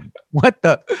happened? What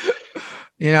the,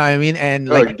 you know what I mean? And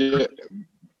Oh, like Chris,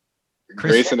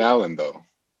 Grayson Allen though.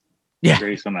 yeah,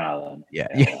 Grayson Allen. yeah.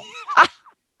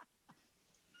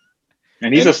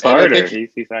 And he's And- a starter. and I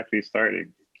think- He's actually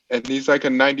starting. And he's like a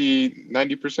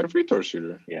 90% free throw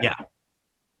shooter. Yeah.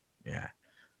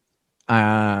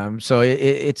 So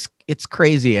it's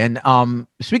crazy. And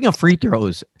speaking of free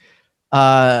throws,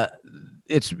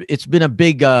 it's been a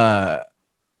big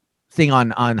thing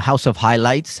on House of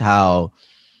Highlights. How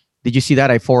did you see that?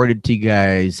 I forwarded to you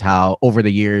guys how over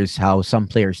the years how some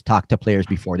players talk to players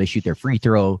before they shoot their free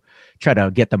throw, try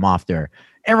to get them off there.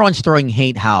 Everyone's throwing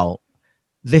hate how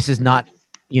this is not,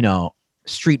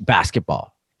 street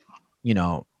basketball.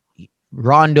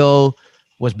 Rondo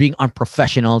was being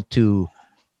unprofessional to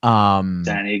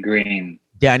Danny Green.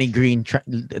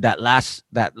 the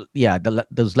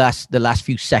last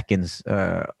few seconds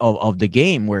of the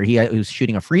game where he was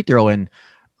shooting a free throw and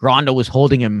Rondo was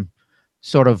holding him,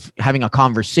 sort of having a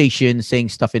conversation, saying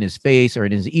stuff in his face or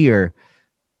in his ear.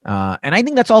 And I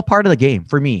think that's all part of the game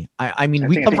for me. I mean,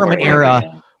 we come from an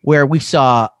era where we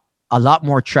saw a lot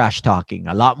more trash talking,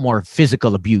 a lot more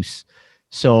physical abuse.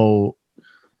 So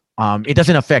it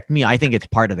doesn't affect me. I think it's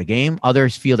part of the game.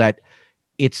 Others feel that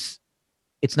it's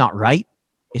not right.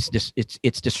 It's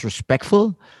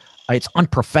disrespectful. It's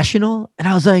unprofessional. And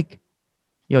I was like,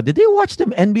 did they watch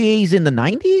them NBAs in the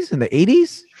 90s and the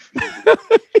 80s?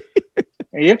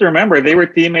 You have to remember, they were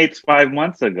teammates 5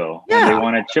 months ago. Yeah. And they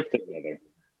won a chip together.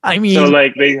 I mean, so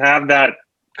like they have that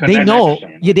connection. They know.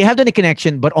 Yeah, they have the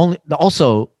connection, but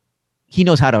also he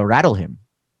knows how to rattle him.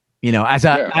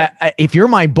 If you're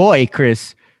my boy,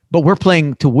 Chris, but we're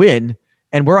playing to win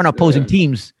and we're on opposing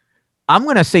teams, I'm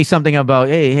gonna say something about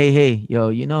hey, yo,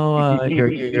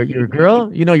 your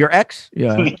girl, your ex,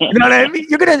 yeah, you know what I mean.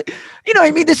 You're gonna,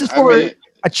 this is for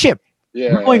a chip.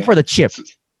 Yeah, we're going for the chip.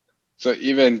 So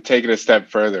even taking a step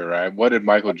further, right? What did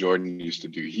Michael Jordan used to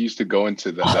do? He used to go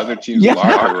into the other team's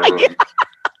locker room.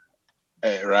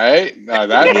 Hey, right? Now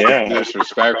that's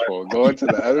disrespectful. Go into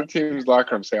the other team's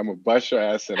locker room, say, I'm gonna bust your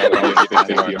ass and I'm gonna get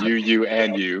 50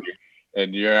 on you,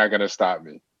 and you're not gonna stop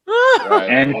me. Right?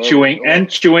 And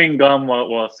chewing gum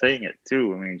while saying it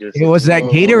too. I mean, it was that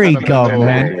Gatorade gum,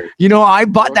 man. I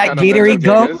bought that Gatorade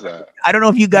gum. I don't know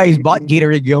if you guys bought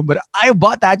Gatorade gum, but I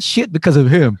bought that shit because of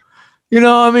him.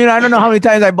 I mean, I don't know how many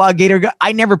times I bought Gatorade gum.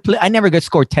 I never got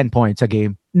scored 10 points a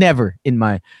game. Never in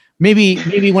my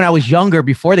maybe when I was younger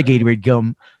before the Gatorade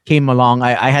gum came along.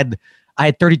 I had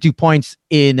 32 points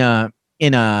in the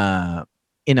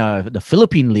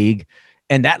Philippine League,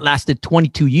 and that lasted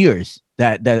 22 years.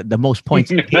 That the most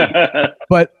points in the game.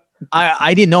 But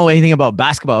I didn't know anything about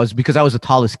basketball. It was because I was the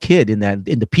tallest kid in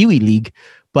the Pee Wee League.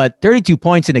 But 32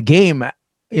 points in a game,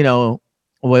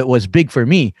 was big for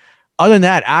me. Other than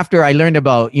that, after I learned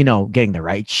about getting the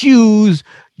right shoes,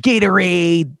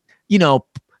 Gatorade,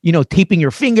 taping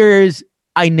your fingers,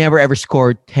 I never ever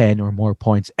scored 10 or more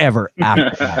points ever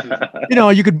after that.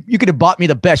 You could have bought me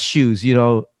the best shoes,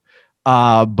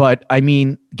 but I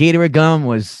mean, Gatorade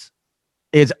gum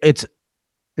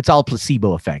it's all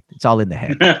placebo effect. It's all in the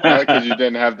head. Because you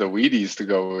didn't have the Wheaties to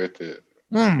go with it.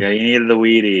 Yeah, you needed the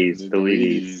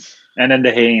Wheaties. And then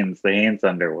the Hanes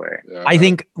underwear. Yeah. I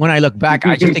think when I look back,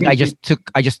 I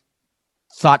just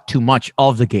thought too much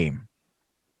of the game.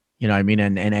 You know what I mean?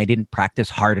 And I didn't practice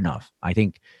hard enough. I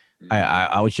think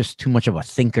I was just too much of a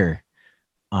thinker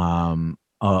of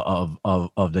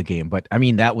the game. But I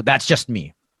mean that's just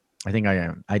me. I think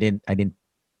I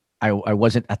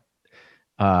wasn't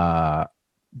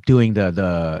doing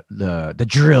the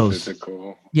drills.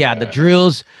 Physical. Yeah, the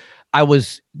drills. I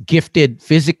was gifted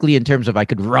physically in terms of I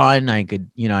could run, I could,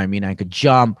 I could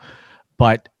jump,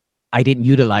 but I didn't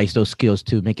utilize those skills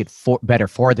to make it better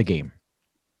for the game.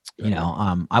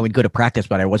 Yeah. I would go to practice,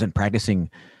 but I wasn't practicing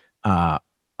at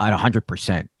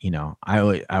 100%.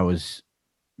 I was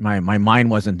my mind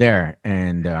wasn't there,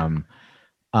 and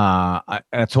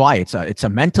that's why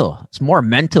it's more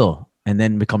mental, and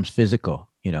then becomes physical.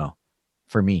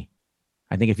 For me,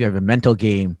 I think if you have a mental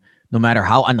game, no matter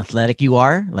how unathletic you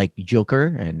are, like Joker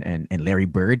and Larry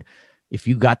Bird, if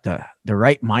you got the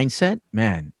right mindset,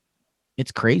 man,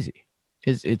 it's crazy.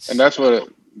 It's and that's what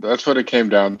it came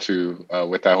down to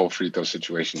with that whole free throw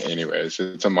situation. Anyways,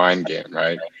 it's a mind game,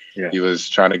 right? Yeah. He was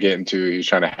trying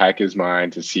to hack his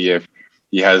mind to see if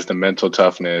he has the mental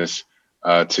toughness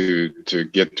to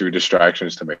get through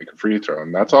distractions to make a free throw,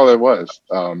 and that's all it was.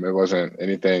 It wasn't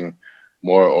anything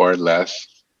more or less.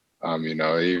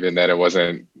 Even that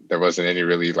there wasn't any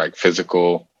really like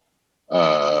physical,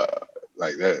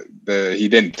 like he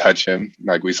didn't touch him.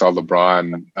 Like we saw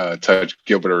LeBron touch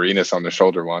Gilbert Arenas on the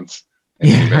shoulder once, and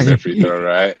he missed that free throw,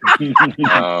 right?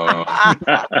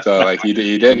 So like he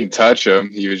didn't touch him.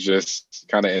 He was just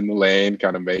kind of in the lane,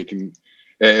 kind of making.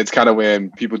 It's kind of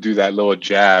when people do that little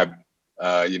jab,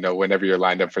 whenever you're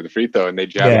lined up for the free throw and they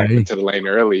jab into the lane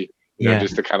early,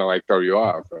 just to kind of like throw you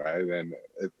off, right? And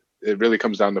it really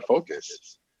comes down to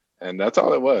focus, and that's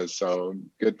all it was. So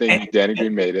good thing Danny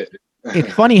Green made it.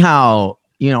 It's funny how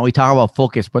we talk about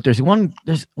focus, but there's one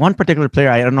particular player,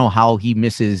 I don't know how he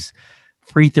misses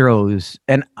free throws,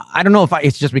 and I don't know if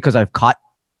it's just because I've caught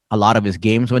a lot of his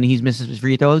games when he misses his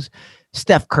free throws.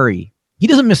 Steph Curry, he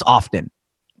doesn't miss often,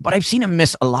 but I've seen him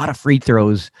miss a lot of free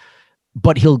throws,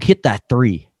 but he'll hit that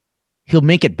three. He'll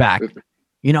make it back.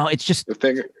 It's just the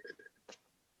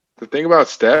thing about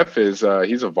Steph is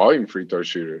he's a volume free throw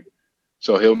shooter.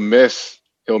 So he'll miss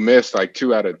like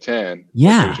 2 out of 10.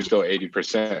 Yeah. Which is still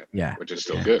 80%. Yeah. Which is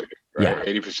still good. Right?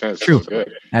 Yeah. 80% is True. Still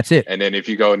good. That's it. And then if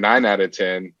you go 9 out of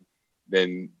 10,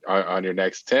 then on your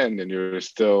next 10, then you're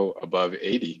still above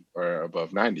 80 or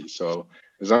above 90. So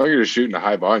as long as you're shooting a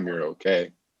high volume, you're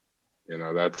okay.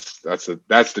 That's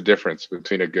the difference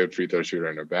between a good free throw shooter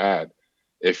and a bad.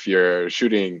 If you're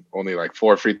shooting only like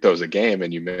 4 free throws a game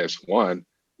and you miss 1,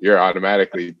 you're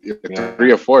automatically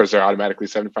 3 or 4 are automatically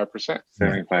 75%.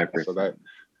 75%. So that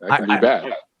can be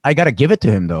bad. I gotta give it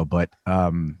to him though, but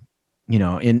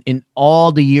in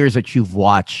all the years that you've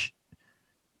watched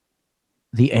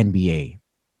the NBA,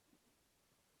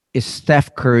 is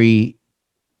Steph Curry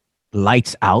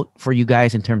lights out for you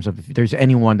guys in terms of if there's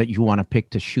anyone that you want to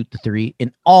pick to shoot the three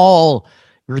in all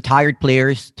retired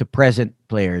players to present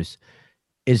players?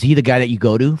 Is he the guy that you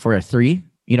go to for a three?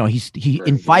 He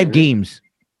in 5 games,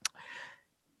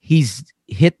 he's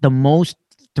hit the most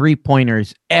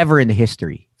 3-pointers ever in the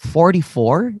history.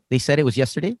 44. They said it was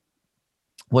yesterday.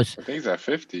 I think he's at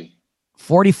 50.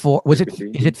 44. Was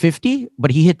 50. Is it 50?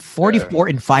 But he hit 44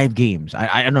 in 5 games.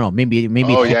 I don't know. Maybe.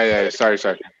 Oh yeah. Sorry.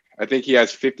 I think he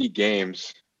has 50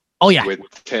 games. Oh yeah. With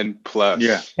 10 plus.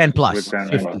 Yeah. 10 plus.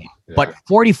 50. Yeah. But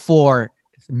 44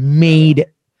 made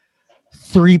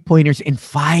 3-pointers in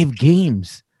 5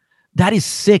 games. That is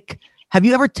sick. Have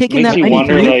you ever taken Makes that? You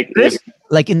wonder,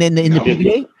 like in the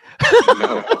PBA?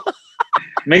 No.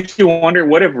 Makes you wonder,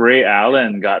 what if Ray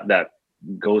Allen got that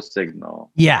ghost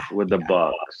signal? Yeah. With the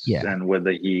Bucks and with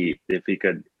the Heat, if he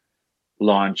could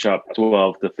launch up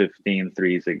 12 to 15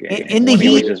 threes a game. In the Heat,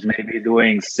 he was just maybe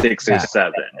doing 6 or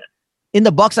 7. In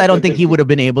the Bucks, I don't think he would have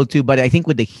been able to, but I think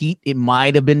with the Heat, it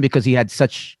might have been because he had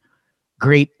such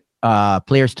great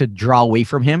players to draw away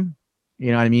from him.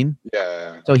 You know what I mean?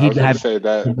 Yeah. So he'd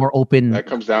have more open. That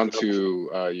comes down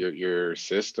to your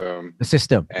system. The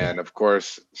system. And of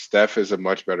course, Steph is a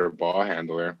much better ball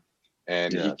handler,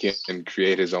 and he can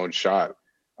create his own shot.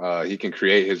 He can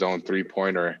create his own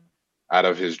 3-pointer out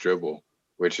of his dribble,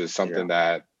 which is something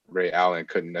that Ray Allen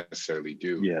couldn't necessarily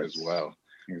do as well.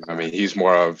 Exactly. I mean, he's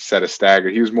more of set a stagger.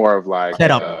 He was more of like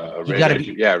Reggie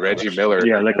Miller.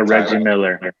 Yeah, like a Reggie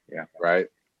Miller. Yeah. Right.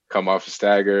 Come off a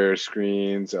stagger,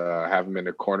 screens, have him in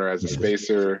the corner as a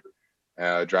spacer,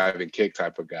 drive and kick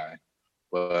type of guy.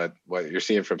 But what you're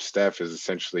seeing from Steph is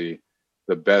essentially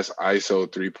the best ISO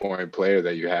 3-point player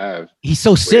that you have. He's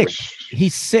so sick.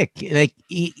 He's sick. Like,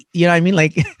 you know what I mean?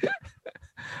 Like,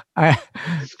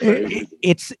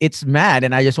 it's mad.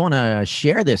 And I just want to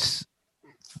share this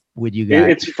with you guys.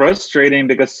 It's frustrating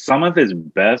because some of his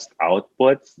best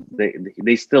outputs,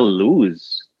 they still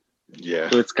lose. Yeah.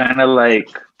 So it's kind of like,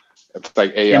 it's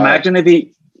like AI. Imagine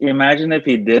if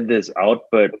he did this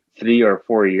output 3 or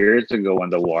 4 years ago when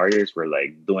the Warriors were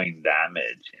like doing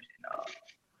damage.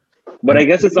 But I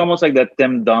guess it's almost like that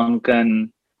Tim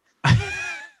Duncan.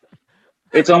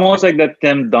 It's almost like that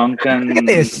Tim Duncan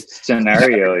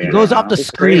scenario. He goes off the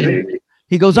screen. Crazy.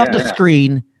 He goes off the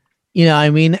screen. You know what I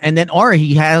mean? And then, or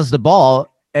he has the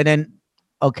ball, and then,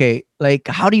 okay, like,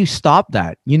 how do you stop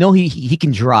that? He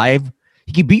can drive.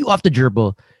 He can beat you off the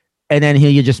dribble, and then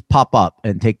he'll just pop up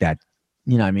and take that.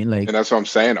 You know what I mean? Like, and that's what I'm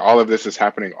saying. All of this is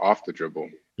happening off the dribble.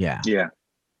 Yeah. Yeah.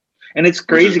 And it's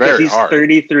crazy because he's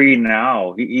 33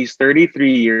 now. He's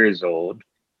 33 years old.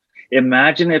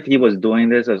 Imagine if he was doing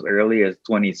this as early as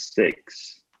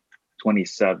 26,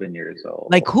 27 years old.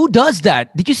 Like, who does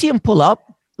that? Did you see him pull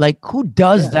up? Like, who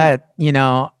does that? He's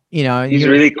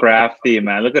really crafty,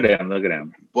 man. Look at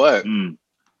him. But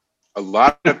a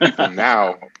lot of people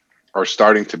now are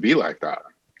starting to be like that.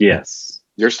 Yes.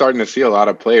 You're starting to see a lot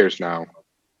of players now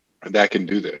that can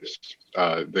do this.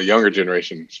 The younger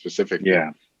generation specifically.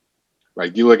 Yeah.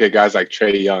 Like, you look at guys like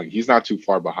Trae Young, he's not too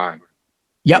far behind.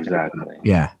 Yep. Exactly.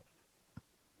 Yeah.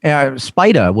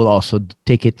 Spida will also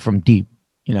take it from deep.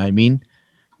 You know what I mean?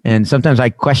 And sometimes I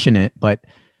question it, but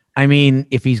I mean,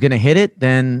 if he's gonna hit it,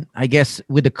 then I guess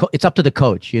with it's up to the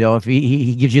coach. If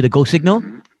he gives you the go signal,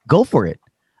 go for it.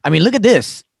 I mean, look at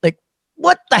this. Like,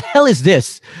 what the hell is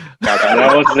this?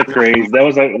 That was the craze.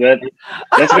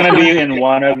 That's gonna be in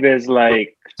one of his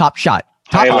like top shot.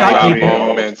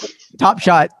 Moments. Top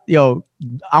shot. Yo,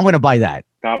 I'm gonna buy that.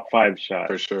 Top 5 shot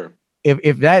For sure.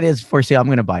 If that is for sale, I'm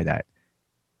gonna buy that.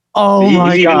 Oh He's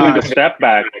my even doing god! the step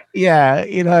back. Yeah,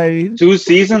 you know what I mean? 2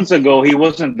 seasons ago, he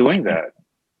wasn't doing that.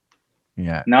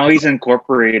 Yeah. Now he's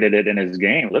incorporated it in his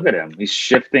game. Look at him. He's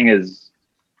shifting his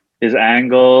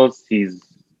angles. He's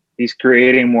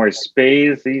creating more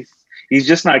space. He's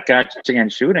just not catching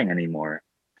and shooting anymore.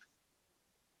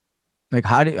 Like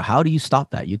how do you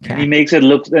stop that? You can't. He makes it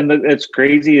look, and it's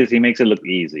crazy is he makes it look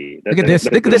easy. Look at this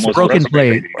broken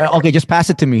play. Okay, just pass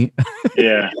it to me.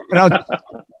 Yeah.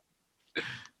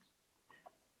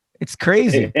 It's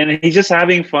crazy. And he's just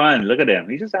having fun. Look at him.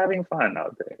 He's just having fun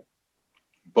out there.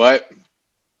 But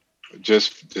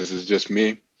this is just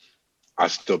me. I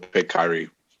still pick Kyrie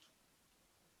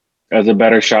as a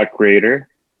better shot creator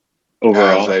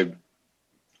overall.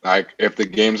 Like if the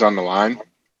game's on the line.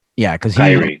 Yeah, because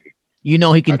Kyrie. He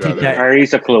can take that.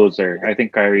 Kyrie's a closer. I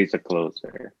think Kyrie's a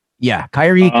closer. Yeah,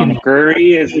 Kyrie can.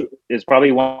 Curry is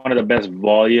probably one of the best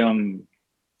volume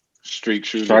streak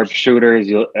shooters, sharp shooters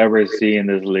you'll ever see in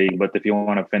this league. But if you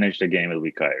want to finish the game, it'll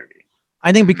be Kyrie.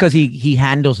 I think because he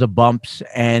handles the bumps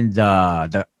and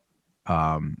the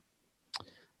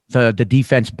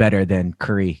defense better than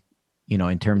Curry,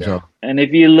 in terms of. And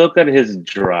if you look at his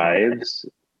drives,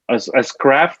 as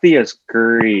crafty as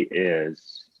Curry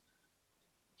is,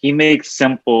 he makes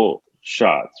simple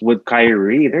shots. With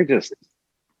Kyrie, they're just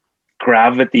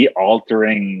gravity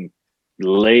altering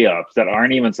layups that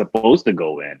aren't even supposed to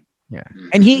go in. Yeah,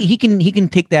 and he can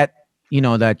take that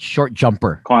that short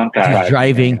jumper contact,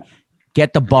 driving,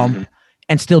 get the bump,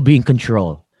 and still be in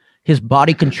control. His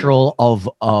body control of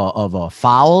a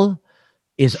foul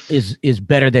is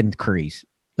better than Curry's.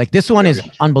 Like this one is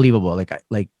unbelievable.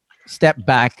 Like step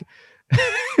back.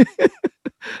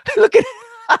 Look at.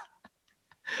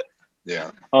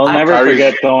 Yeah, I'll never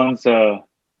forget Tone's.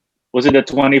 Was it the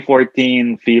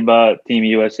 2014 FIBA Team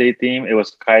USA team? It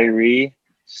was Kyrie,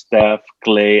 Steph,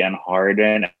 Clay, and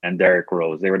Harden, and Derrick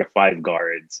Rose. They were the 5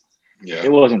 guards. Yeah,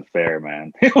 it wasn't fair,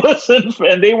 man. It wasn't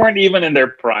fair. They weren't even in their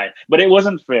prime, but it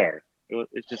wasn't fair.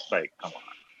 It's just like, come on.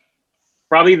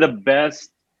 Probably the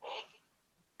best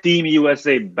Team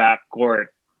USA backcourt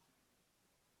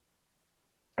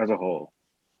as a whole.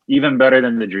 Even better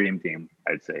than the Dream Team,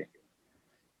 I'd say.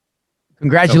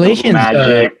 Congratulations,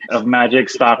 of Magic,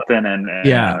 Stockton, and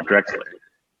Drexler.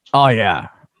 Oh yeah,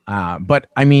 but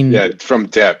I mean, from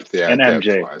depth, and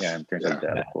MJ, in terms of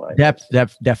depth,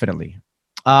 depth, definitely.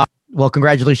 Well,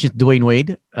 congratulations, Dwayne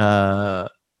Wade.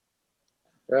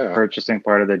 Purchasing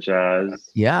part of the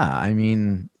Jazz. Yeah, I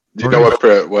mean, do you know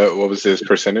what was his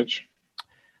percentage?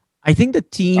 I think the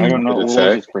team. I don't know what was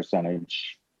his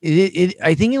percentage.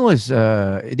 I think it was.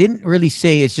 It didn't really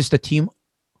say. It's just the team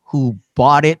who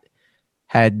bought it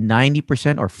had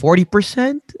 90% or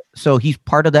 40%. So he's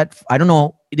part of that. I don't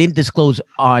know. It didn't disclose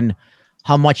on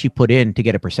how much he put in to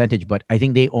get a percentage, but I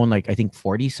think they own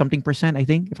 40 something percent, I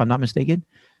think, if I'm not mistaken.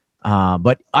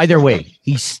 But either way,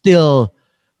 he's still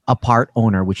a part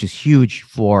owner, which is huge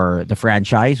for the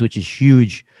franchise, which is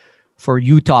huge for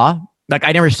Utah. Like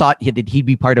I never thought he'd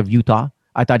be part of Utah.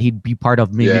 I thought he'd be part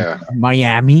of maybe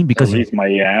Miami because he's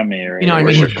Miami, right? I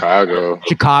mean,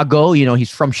 Chicago.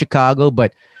 He's from Chicago,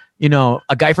 but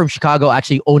a guy from Chicago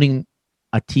actually owning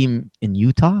a team in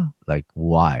Utah, like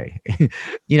why?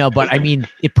 But I mean,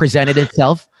 it presented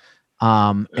itself,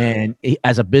 and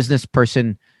as a business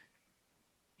person,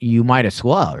 you might as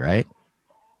well, right?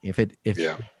 If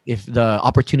the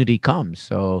opportunity comes.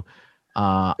 So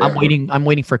I'm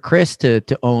waiting for Chris to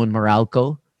own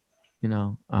Meralco.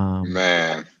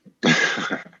 Man,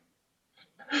 that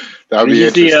would be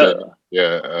interesting.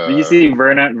 Did you see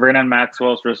Vernon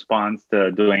Maxwell's response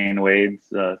to Dwayne Wade's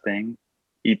thing?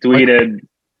 He tweeted,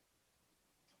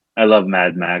 "I love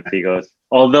Mad Max." He goes,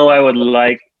 "Although I would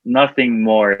like nothing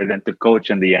more than to coach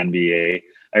in the NBA,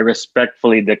 I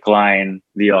respectfully decline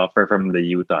the offer from the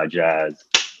Utah Jazz.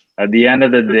 At the end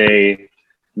of the day,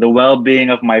 the well-being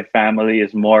of my family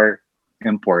is more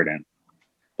important.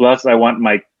 Plus, I want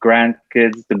my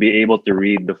grandkids to be able to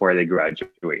read before they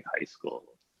graduate high school."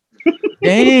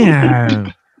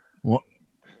 Damn. Well,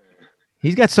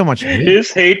 he's got so much hate.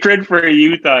 His hatred for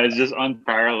Utah is just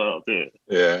unparalleled, too.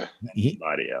 Yeah.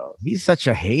 Nobody else. He's such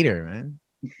a hater, man.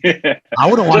 I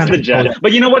wouldn't want him to.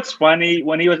 But you know what's funny?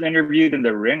 When he was interviewed in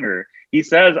The Ringer, he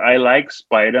says, "I like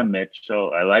Spida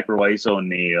Mitchell. I like Royce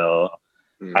O'Neal.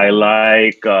 I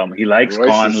like he likes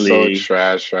Royce is so Conley.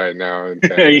 trash right now in He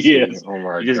fantasy. is. Oh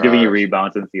my He's just giving you gosh.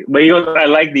 rebounds and steals. But he goes, I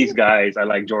like these guys. I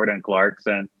like Jordan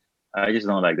Clarkson. I just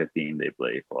don't like the team they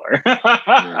play for.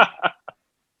 Yeah.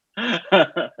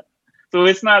 So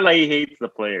it's not like he hates the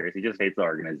players. He just hates the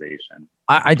organization.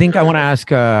 I think I want to ask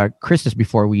Chris this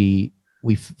before we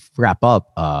wrap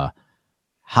up.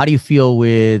 How do you feel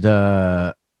with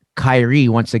Kyrie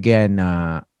once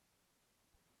again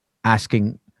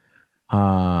asking?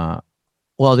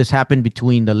 Well, this happened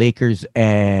between the Lakers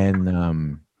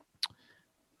and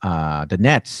the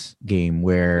Nets game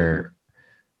where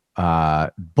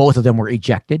both of them were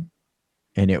ejected,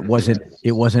 and it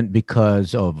wasn't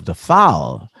because of the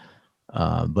foul,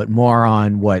 but more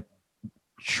on what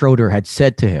Schroeder had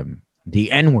said to him,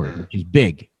 the N word, which is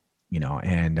big,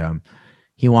 and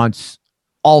he wants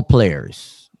all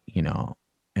players, and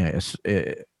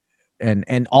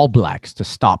all blacks to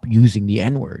stop using the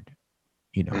N word,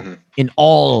 in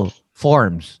all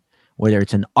forms, whether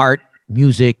it's in art,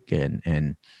 music,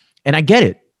 and I get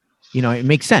it. It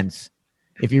makes sense.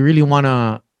 If you really want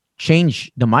to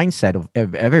change the mindset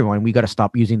of everyone, we got to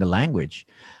stop using the language,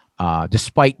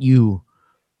 despite you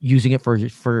using it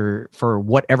for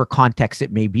whatever context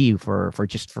it may be, for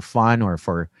just for fun, or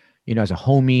for as a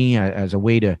homie, as a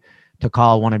way to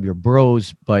call one of your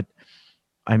bros. But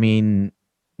I mean,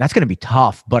 that's going to be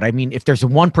tough. But I mean, if there's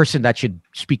one person that should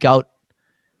speak out,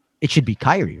 it should be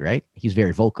Kyrie, right? He's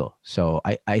very vocal. So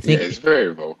I think he's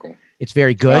very vocal. It's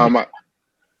very good.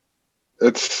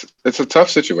 It's a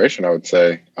tough situation, I would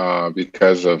say,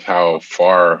 because of how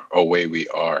far away we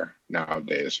are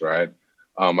nowadays, right?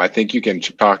 I think you can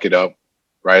chalk it up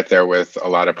right there with a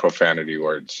lot of profanity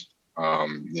words.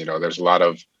 There's a lot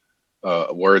of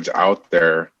words out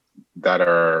there that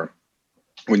are,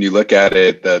 when you look at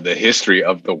it, the history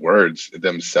of the words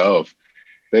themselves,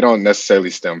 they don't necessarily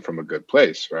stem from a good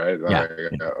place, right? Yeah.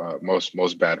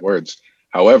 Most bad words.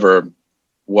 However,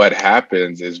 what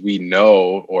happens is we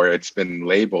know, or it's been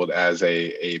labeled as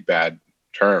a bad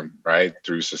term, right,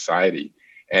 through society,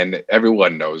 and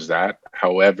everyone knows that.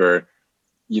 However,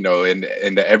 in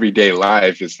the everyday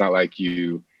life, it's not like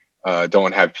you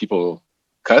don't have people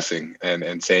cussing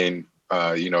and saying,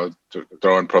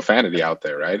 throwing profanity out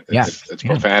there, right? It's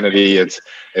profanity. It's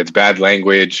bad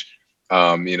language.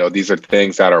 These are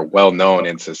things that are well known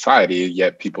in society,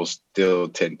 yet people still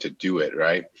tend to do it,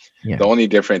 right? Yeah. The only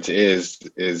difference is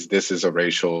this is a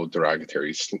racial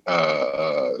derogatory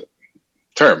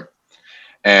term,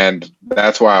 and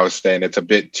that's why I was saying it's a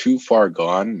bit too far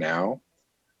gone now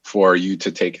for you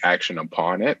to take action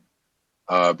upon it,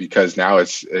 because now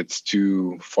it's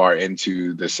too far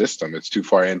into the system, it's too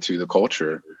far into the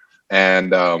culture,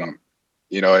 and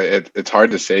it's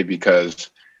hard to say because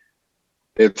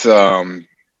it's from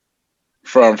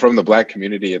the Black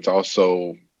community. It's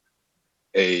also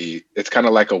it's kind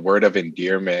of like a word of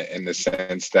endearment, in the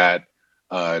sense that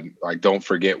like, don't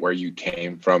forget where you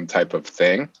came from, type of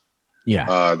thing.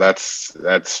 Yeah.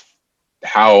 That's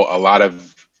how a lot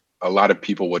of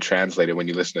people would translate it when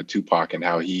you listen to Tupac and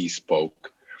how he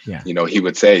spoke. Yeah. He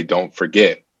would say, don't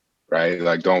forget, right?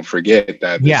 Like, don't forget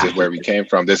that this is where we came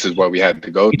from. This is what we had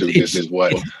to go through. This is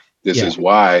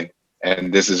why.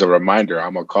 And this is a reminder.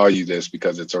 I'm going to call you this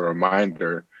because it's a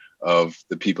reminder of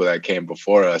the people that came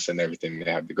before us and everything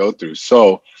they had to go through.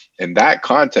 So in that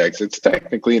context, it's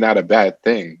technically not a bad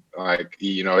thing. Like,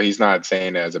 he's not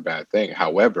saying it as a bad thing.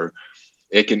 However,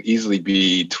 it can easily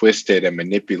be twisted and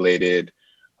manipulated,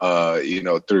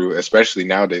 through, especially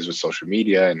nowadays with social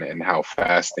media and how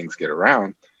fast things get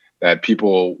around, that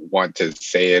people want to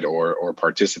say it or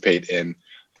participate in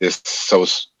this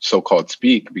so-called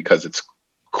speak because it's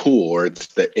cool, or it's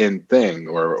the in thing,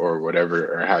 or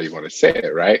whatever, or how you want to say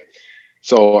it, right?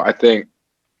 So I think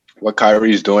what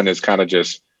Kyrie's doing is kind of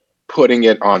just putting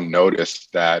it on notice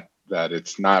that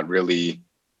it's not really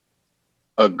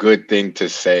a good thing to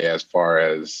say, as far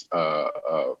as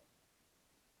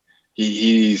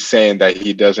he's saying that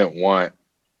he doesn't want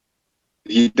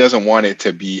it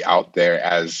to be out there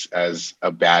as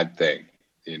a bad thing.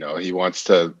 He wants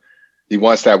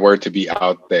that word to be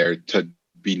out there, to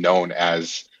be known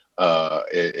as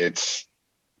it's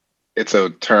a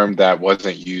term that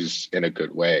wasn't used in a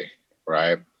good way,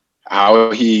 right?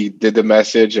 How he did the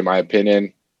message, in my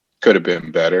opinion, could have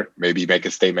been better. Maybe make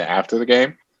a statement after the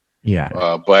game.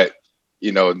 Yeah. But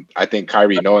I think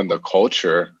Kyrie, knowing the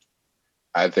culture,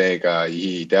 I think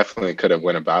he definitely could have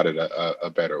went about it a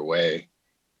better way.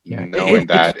 Yeah. Knowing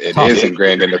that it is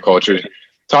ingrained in the culture.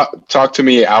 Talk to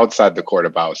me outside the court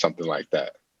about something like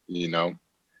that,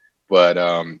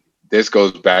 But this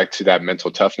goes back to that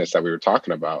mental toughness that we were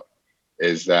talking about,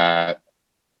 is that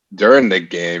during the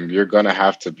game, you're going to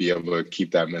have to be able to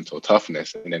keep that mental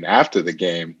toughness. And then after the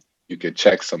game, you could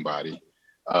check somebody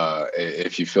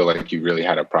if you feel like you really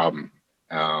had a problem.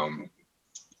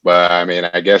 But I mean,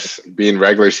 I guess being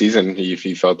regular season,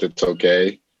 he felt it's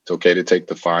okay. It's okay to take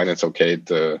the fine. It's okay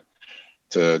to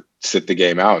sit the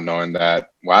game out, knowing that.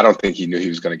 Well, I don't think he knew he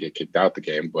was going to get kicked out the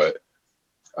game, but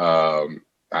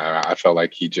I felt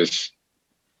like he just.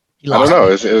 I don't know.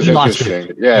 It was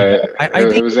interesting. Yeah,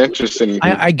 it was interesting.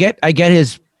 I get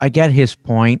his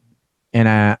point,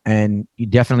 and you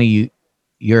definitely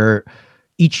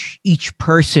each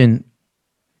person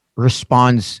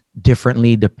responds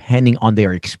differently depending on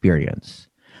their experience,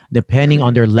 depending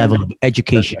on their level of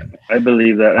education. I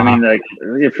believe that. I mean, like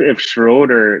if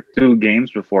Schroeder 2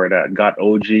 games before that got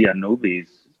OG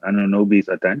Anunoby's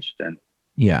attention.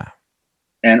 Yeah.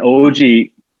 And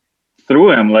OG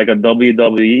threw him like a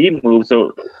WWE move.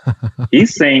 So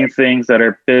he's saying things that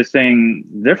are pissing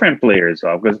different players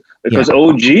off because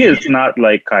OG is not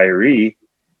like Kyrie.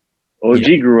 OG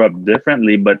grew up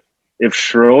differently, but if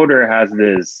Schroeder has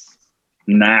this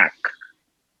knack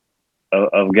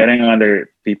of getting under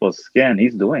people's skin,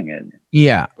 he's doing it.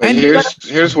 Yeah. And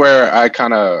here's where I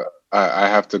kind of I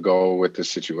have to go with the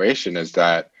situation is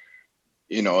that,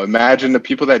 you know, imagine the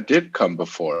people that did come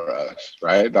before us,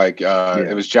 right? Like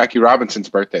it was Jackie Robinson's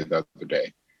birthday the other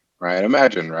day, right?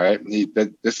 Imagine, right?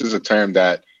 This is a term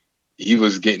that he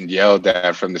was getting yelled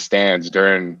at from the stands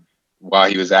while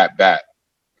he was at bat,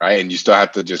 right? And you still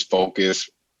have to just focus,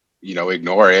 you know,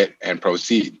 ignore it and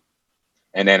proceed.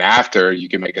 And then after you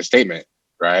can make a statement,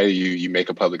 right? You make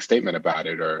a public statement about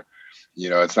it, or, you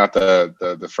know, it's not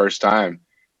the first time.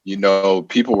 You know,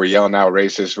 people were yelling out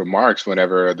racist remarks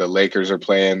whenever the Lakers are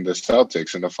playing the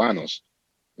Celtics in the finals.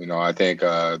 You know, I think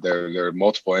there are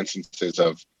multiple instances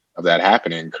of that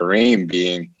happening. Kareem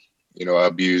being, you know,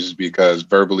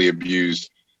 verbally abused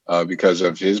because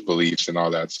of his beliefs and all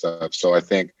that stuff. So I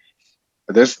think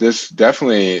this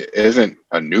definitely isn't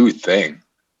a new thing.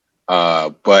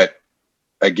 But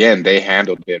again, they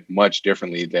handled it much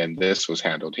differently than this was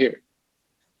handled here.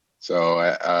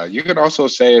 So you could also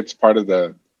say it's part of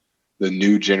the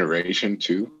new generation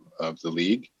too of the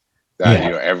league, that you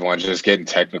know, everyone's just getting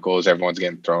technicals, everyone's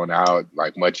getting thrown out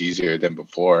like much easier than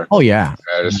before. Oh yeah.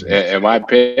 In my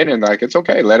opinion, like it's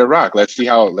okay, let it rock. Let's see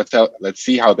how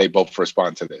they both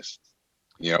respond to this.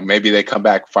 You know, maybe they come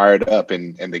back fired up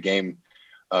and the game,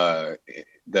 the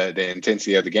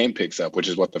intensity of the game picks up, which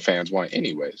is what the fans want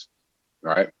anyways,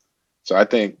 right? So I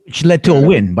think which led to a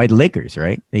win by the Lakers,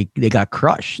 right? They got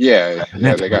crushed. Yeah,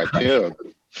 they got killed.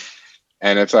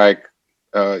 And it's like,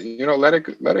 you know, let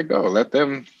it go. Let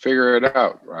them figure it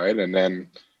out, right? And then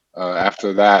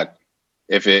after that,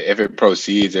 if it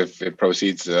proceeds,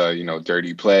 you know,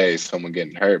 dirty play, someone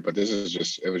getting hurt. But it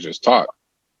was just talk,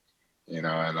 you know.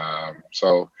 And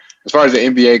so as far as the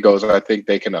NBA goes, I think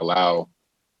they can allow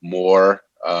more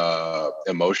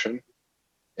emotion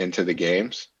into the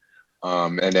games.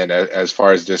 And then as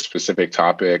far as this specific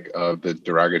topic of the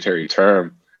derogatory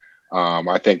term,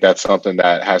 I think that's something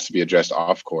that has to be addressed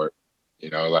off court. You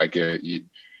know, like it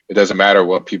doesn't matter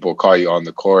what people call you on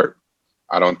the court.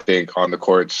 I don't think on the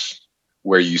courts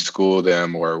where you school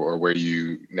them or where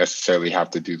you necessarily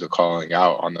have to do the calling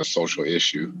out on the social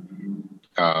issue,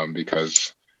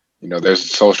 because, you know, there's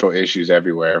social issues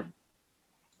everywhere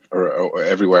or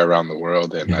everywhere around the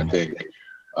world. And I think,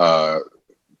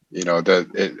 you know,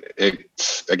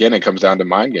 it comes down to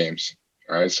mind games.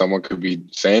 Right, someone could be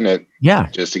saying it,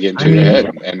 just to get into your head.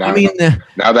 And now,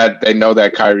 now that they know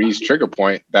that Kyrie's trigger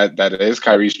point, that it is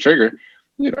Kyrie's trigger,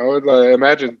 you know,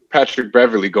 imagine Patrick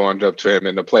Beverley going up to him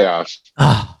in the playoffs,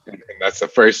 and that's the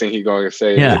first thing he's going to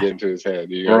say to get into his head.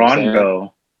 You know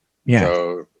Rondo. Yeah,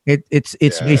 so,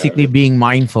 it's basically being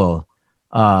mindful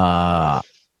of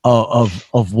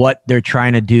what they're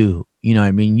trying to do. You know,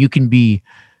 I mean, you can be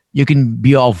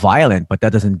all violent, but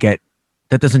that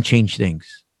doesn't change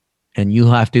things. And you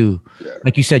have to,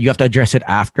 like you said, you have to address it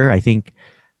after. I think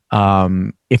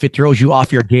if it throws you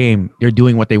off your game, they're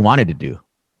doing what they wanted to do.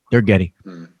 They're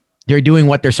doing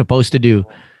what they're supposed to do,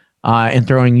 and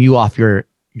throwing you off your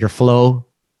flow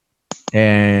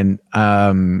and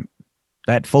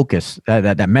that focus,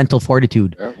 that mental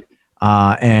fortitude.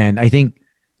 And I think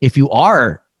if you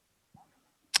are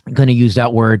going to use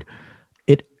that word,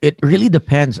 it really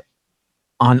depends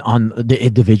on the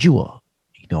individual.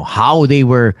 You know, how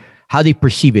they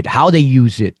perceive it, how they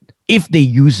use it, if they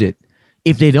use it,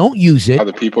 if they don't use it, how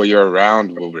the people you're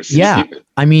around will receive it.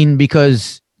 I mean,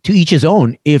 because to each his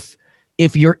own. If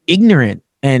you're ignorant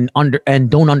and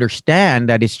don't understand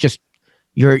that it's just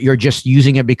you're just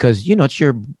using it because, you know, it's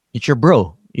your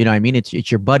bro, You know what I mean?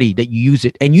 It's your buddy that you use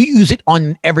it, and you use it on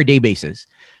an everyday basis.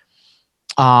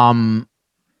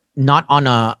 Not on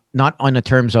a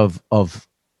terms of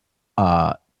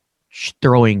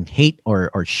throwing hate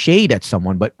or shade at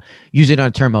someone, but use it on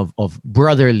a term of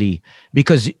brotherly,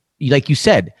 because like you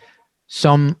said,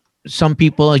 some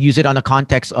people use it on the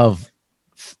context of,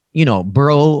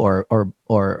 bro, or one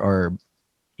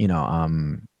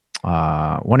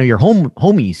of your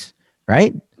homies,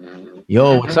 right?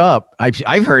 Yo, what's up?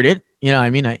 I've heard it. You know what I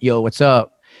mean? Yo, what's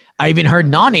up? I've heard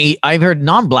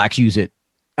non-blacks use it.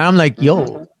 And I'm like,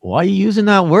 yo, why are you using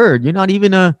that word? You're not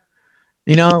even I'm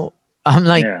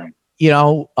like,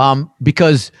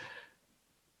 because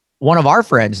one of our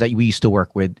friends that we used to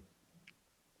work with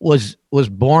was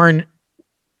born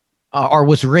or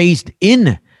was raised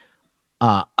in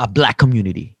a black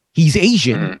community. He's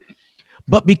Asian,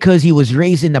 but because he was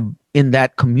raised in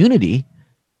that community,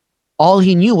 all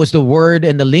he knew was the word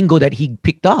and the lingo that he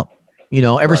picked up,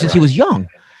 ever since he was young.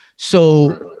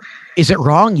 So is it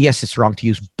wrong? Yes, it's wrong to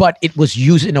use, but it was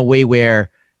used in a way where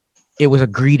it was a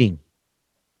greeting.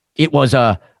 It was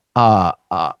a term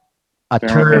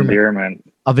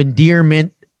of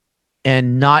endearment,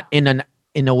 and not in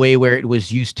a way where it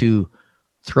was used to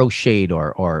throw shade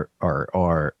or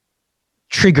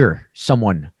trigger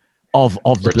someone of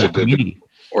the black community,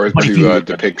 or to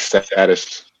depict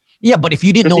status. Yeah, but if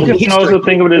you didn't know the history, you can also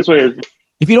think of it this way: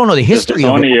 if you don't know the history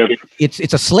of it,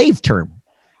 it's a slave term,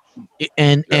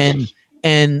 and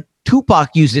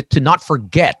Tupac used it to not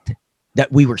forget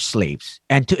that we were slaves,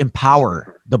 and to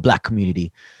empower the black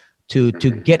community to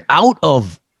get out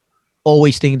of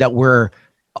always thinking that we're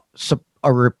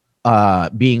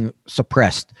being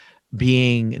suppressed,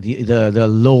 being the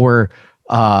lower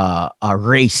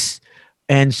race.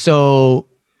 And so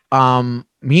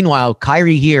meanwhile,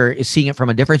 Kyrie here is seeing it from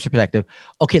a different perspective.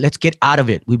 Okay, let's get out of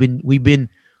it. We've been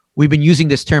using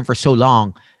this term for so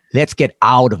long. Let's get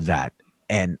out of that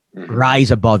and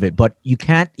rise above it. But you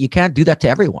can't do that to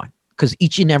everyone, because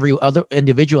each and every other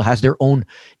individual has their own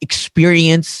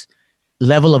experience,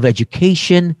 level of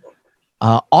education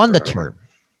on the term.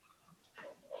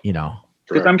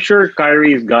 Because I'm sure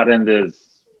Kyrie's gotten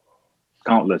this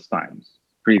countless times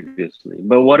previously.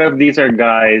 But what if these are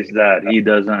guys that he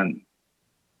doesn't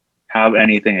have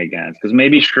anything against? Because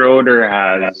maybe Schroeder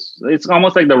has. It's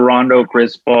almost like the Rondo,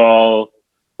 Chris Paul,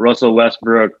 Russell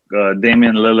Westbrook,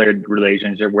 Damian Lillard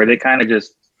relationship, where they kind of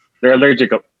they're allergic.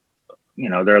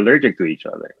 They're allergic to each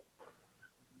other.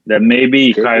 That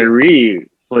maybe Kyrie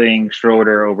playing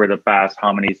Schroeder over the past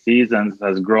how many seasons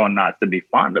has grown not to be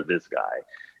fond of this guy.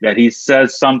 That he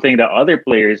says something that other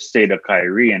players say to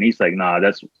Kyrie, and he's like, "Nah,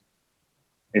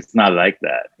 it's not like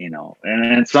that,"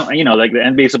 And some, like the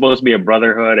NBA is supposed to be a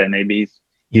brotherhood, and maybe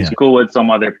he's cool with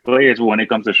some other players. But when it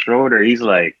comes to Schroeder, he's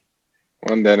like,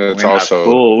 and then it's also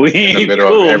cool. In the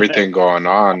middle of everything going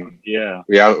on. Yeah,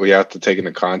 we have to take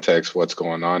into context what's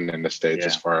going on in the States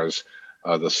as far as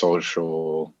the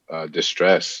social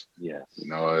distress. Yes,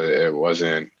 it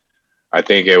wasn't. I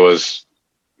think it was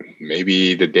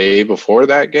maybe the day before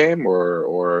that game,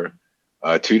 or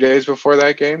 2 days before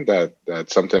that game, that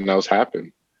something else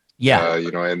happened. Yeah,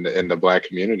 in the black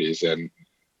communities, and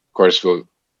of course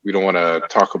we don't want to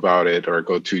talk about it or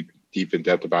go too deep in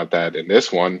depth about that in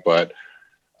this one, but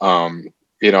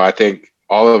I think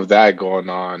all of that going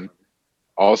on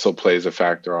also plays a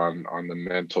factor on the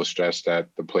mental stress that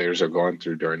the players are going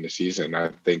through during the season. I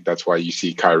think that's why you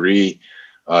see Kyrie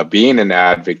being an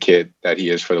advocate that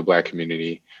he is for the black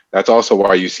community. That's also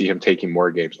why you see him taking more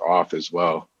games off as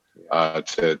well,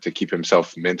 to keep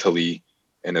himself mentally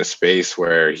in a space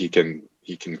where he can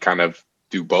kind of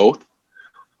do both,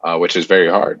 which is very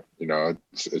hard.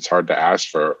 It's hard to ask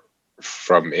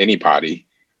from anybody.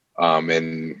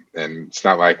 And it's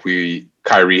not like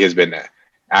Kyrie has been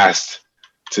asked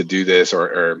to do this,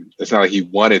 or it's not like he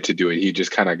wanted to do it. He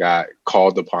just kind of got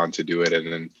called upon to do it,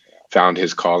 and then found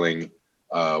his calling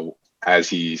as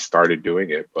he started doing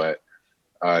it. But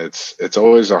it's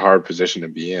always a hard position to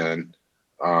be in,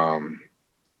 and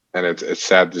it's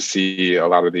sad to see a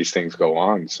lot of these things go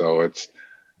on. So it's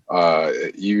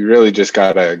you really just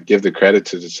gotta give the credit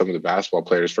to some of the basketball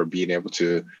players for being able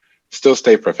to still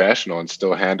stay professional and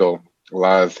still handle a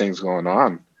lot of things going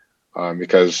on,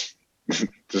 because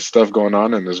the stuff going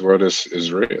on in this world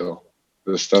is real.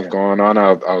 The stuff going on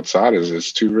outside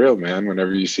is too real, man.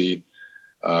 Whenever you see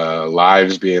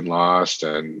lives being lost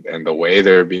and the way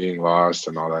they're being lost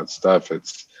and all that stuff,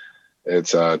 it's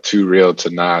too real to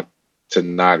not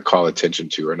call attention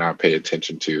to or not pay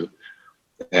attention to.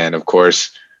 And of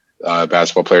course,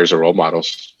 basketball players are role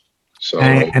models. So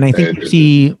and I think you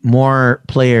see more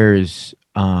players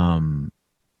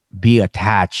be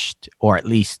attached, or at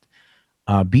least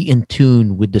be in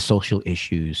tune with the social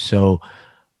issues. So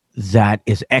that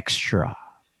is extra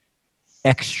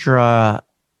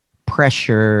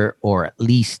pressure, or at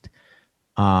least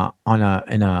on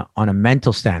a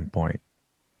mental standpoint.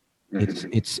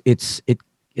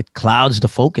 It clouds the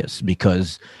focus,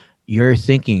 because you're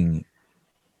thinking,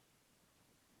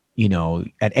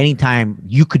 at any time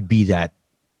you could be that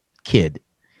kid,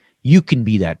 you can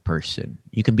be that person,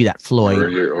 you can be that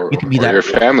Floyd, you can be that your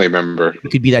family member, you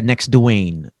could be that next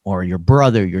Dayne, or your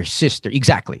brother, your sister.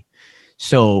 Exactly.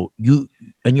 So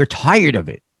you're tired of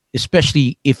it,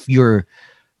 especially if you're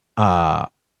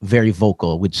very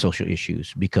vocal with social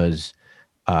issues, because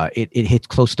it hits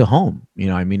close to home. You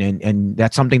know what I mean? And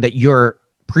that's something that you're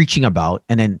preaching about.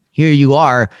 And then here you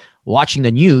are watching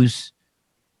the news,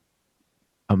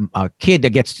 a kid that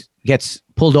gets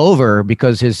pulled over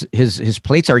because his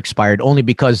plates are expired, only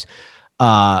because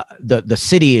the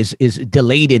city is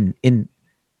delayed in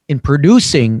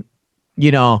producing,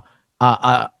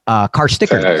 car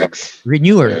stickers,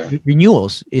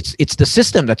 renewals. It's the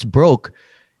system that's broke.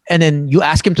 And then you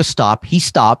ask him to stop, he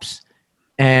stops,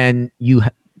 and you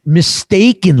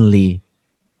mistakenly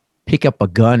pick up a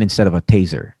gun instead of a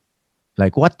taser.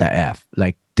 Like, what the F?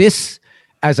 Like, this,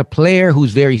 as a player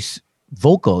who's very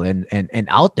vocal and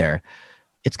out there,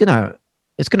 it's gonna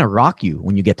rock you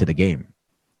when you get to the game.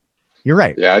 You're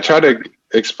right. Yeah, I try to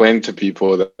explain to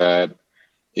people that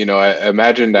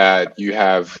imagine that you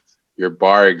have your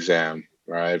bar exam,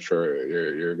 right? For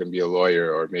you're going to be a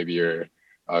lawyer, or maybe you're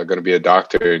going to be a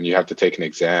doctor, and you have to take an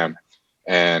exam.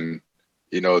 And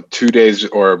 2 days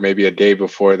or maybe a day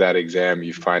before that exam,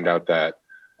 you find out that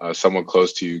someone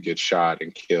close to you gets shot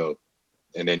and killed,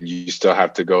 and then you still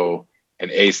have to go and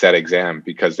ace that exam,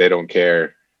 because they don't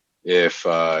care if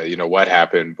what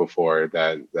happened before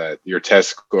that your test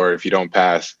score. If you don't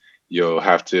pass, you'll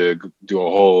have to do a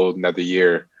whole another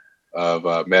year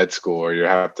of med school, or you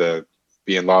have to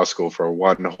be in law school for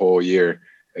one whole year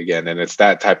again. And it's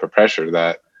that type of pressure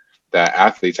that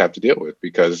athletes have to deal with,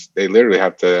 because they literally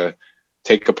have to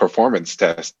take a performance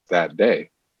test that day.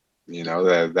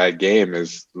 That game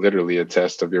is literally a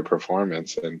test of your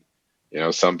performance. And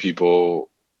some people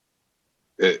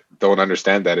don't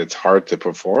understand that it's hard to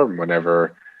perform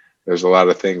whenever there's a lot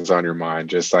of things on your mind.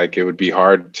 Just like it would be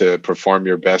hard to perform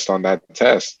your best on that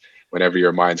test whenever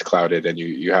your mind's clouded and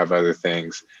you have other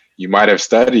things. You might have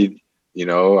studied,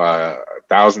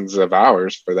 thousands of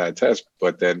hours for that test,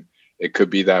 but then it could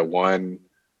be that one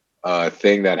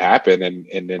thing that happened.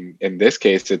 And in this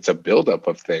case, it's a buildup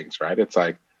of things, right? It's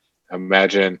like,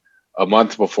 imagine a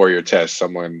month before your test,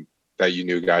 someone that you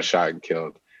knew got shot and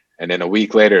killed. And then a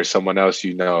week later, someone else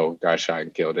got shot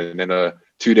and killed. And then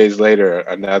 2 days later,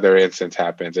 another instance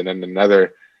happens. And then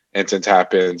another instance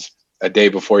happens a day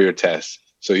before your test.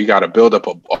 So you got to build up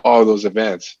all those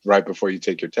events right before you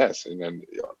take your test. And then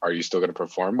are you still going to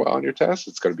perform well on your test?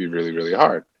 It's going to be really, really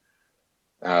hard.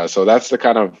 So that's the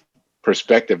kind of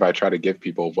perspective I try to give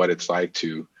people of what it's like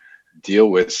to deal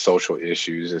with social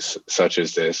issues such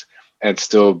as this, and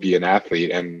still be an athlete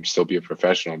and still be a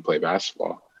professional and play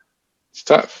basketball. It's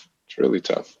tough. It's really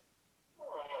tough.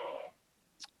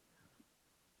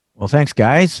 Well, thanks,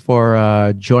 guys,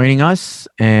 for joining us,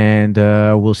 and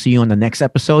we'll see you on the next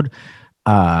episode.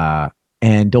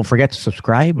 And don't forget to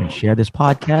subscribe and share this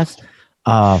podcast.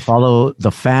 Follow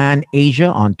The Fan Asia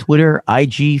on Twitter,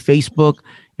 IG, Facebook.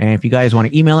 And if you guys want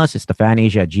to email us, it's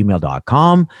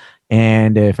thefanasia@gmail.com.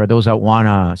 And for those that want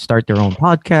to start their own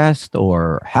podcast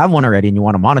or have one already and you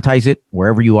want to monetize it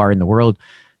wherever you are in the world,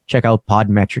 check out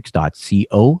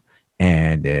podmetrics.co.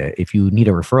 And if you need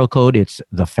a referral code, it's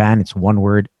The Fan. It's one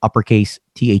word, uppercase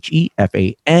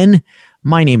THEFAN.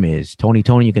 My name is Tony.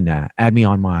 You can add me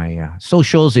on my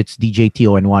socials. It's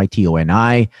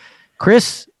DJTONYTONI.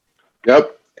 Chris?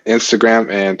 Yep.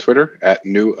 Instagram and Twitter at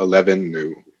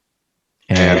New11New.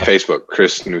 And Facebook,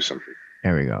 Chris Newsom.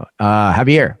 There we go.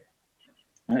 Javier?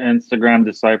 Instagram,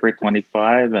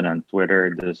 Decipher25, and on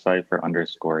Twitter,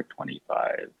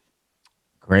 Decipher_25.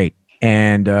 Great.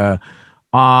 And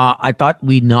I thought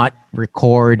we'd not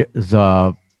record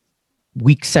the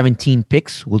week 17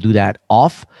 picks. We'll do that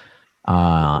off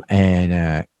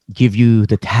and give you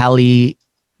the tally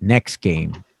next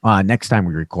game, next time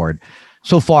we record.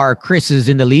 So far, Chris is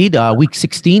in the lead. Week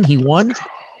 16, he won.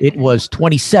 It was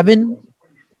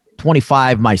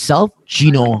 27-25 myself.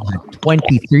 Gino had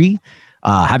 23.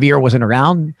 Javier wasn't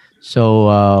around.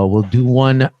 So we'll do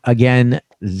one again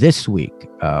this week.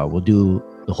 We'll do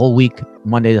the whole week,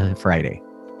 Monday to Friday.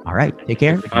 All right. Take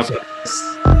care.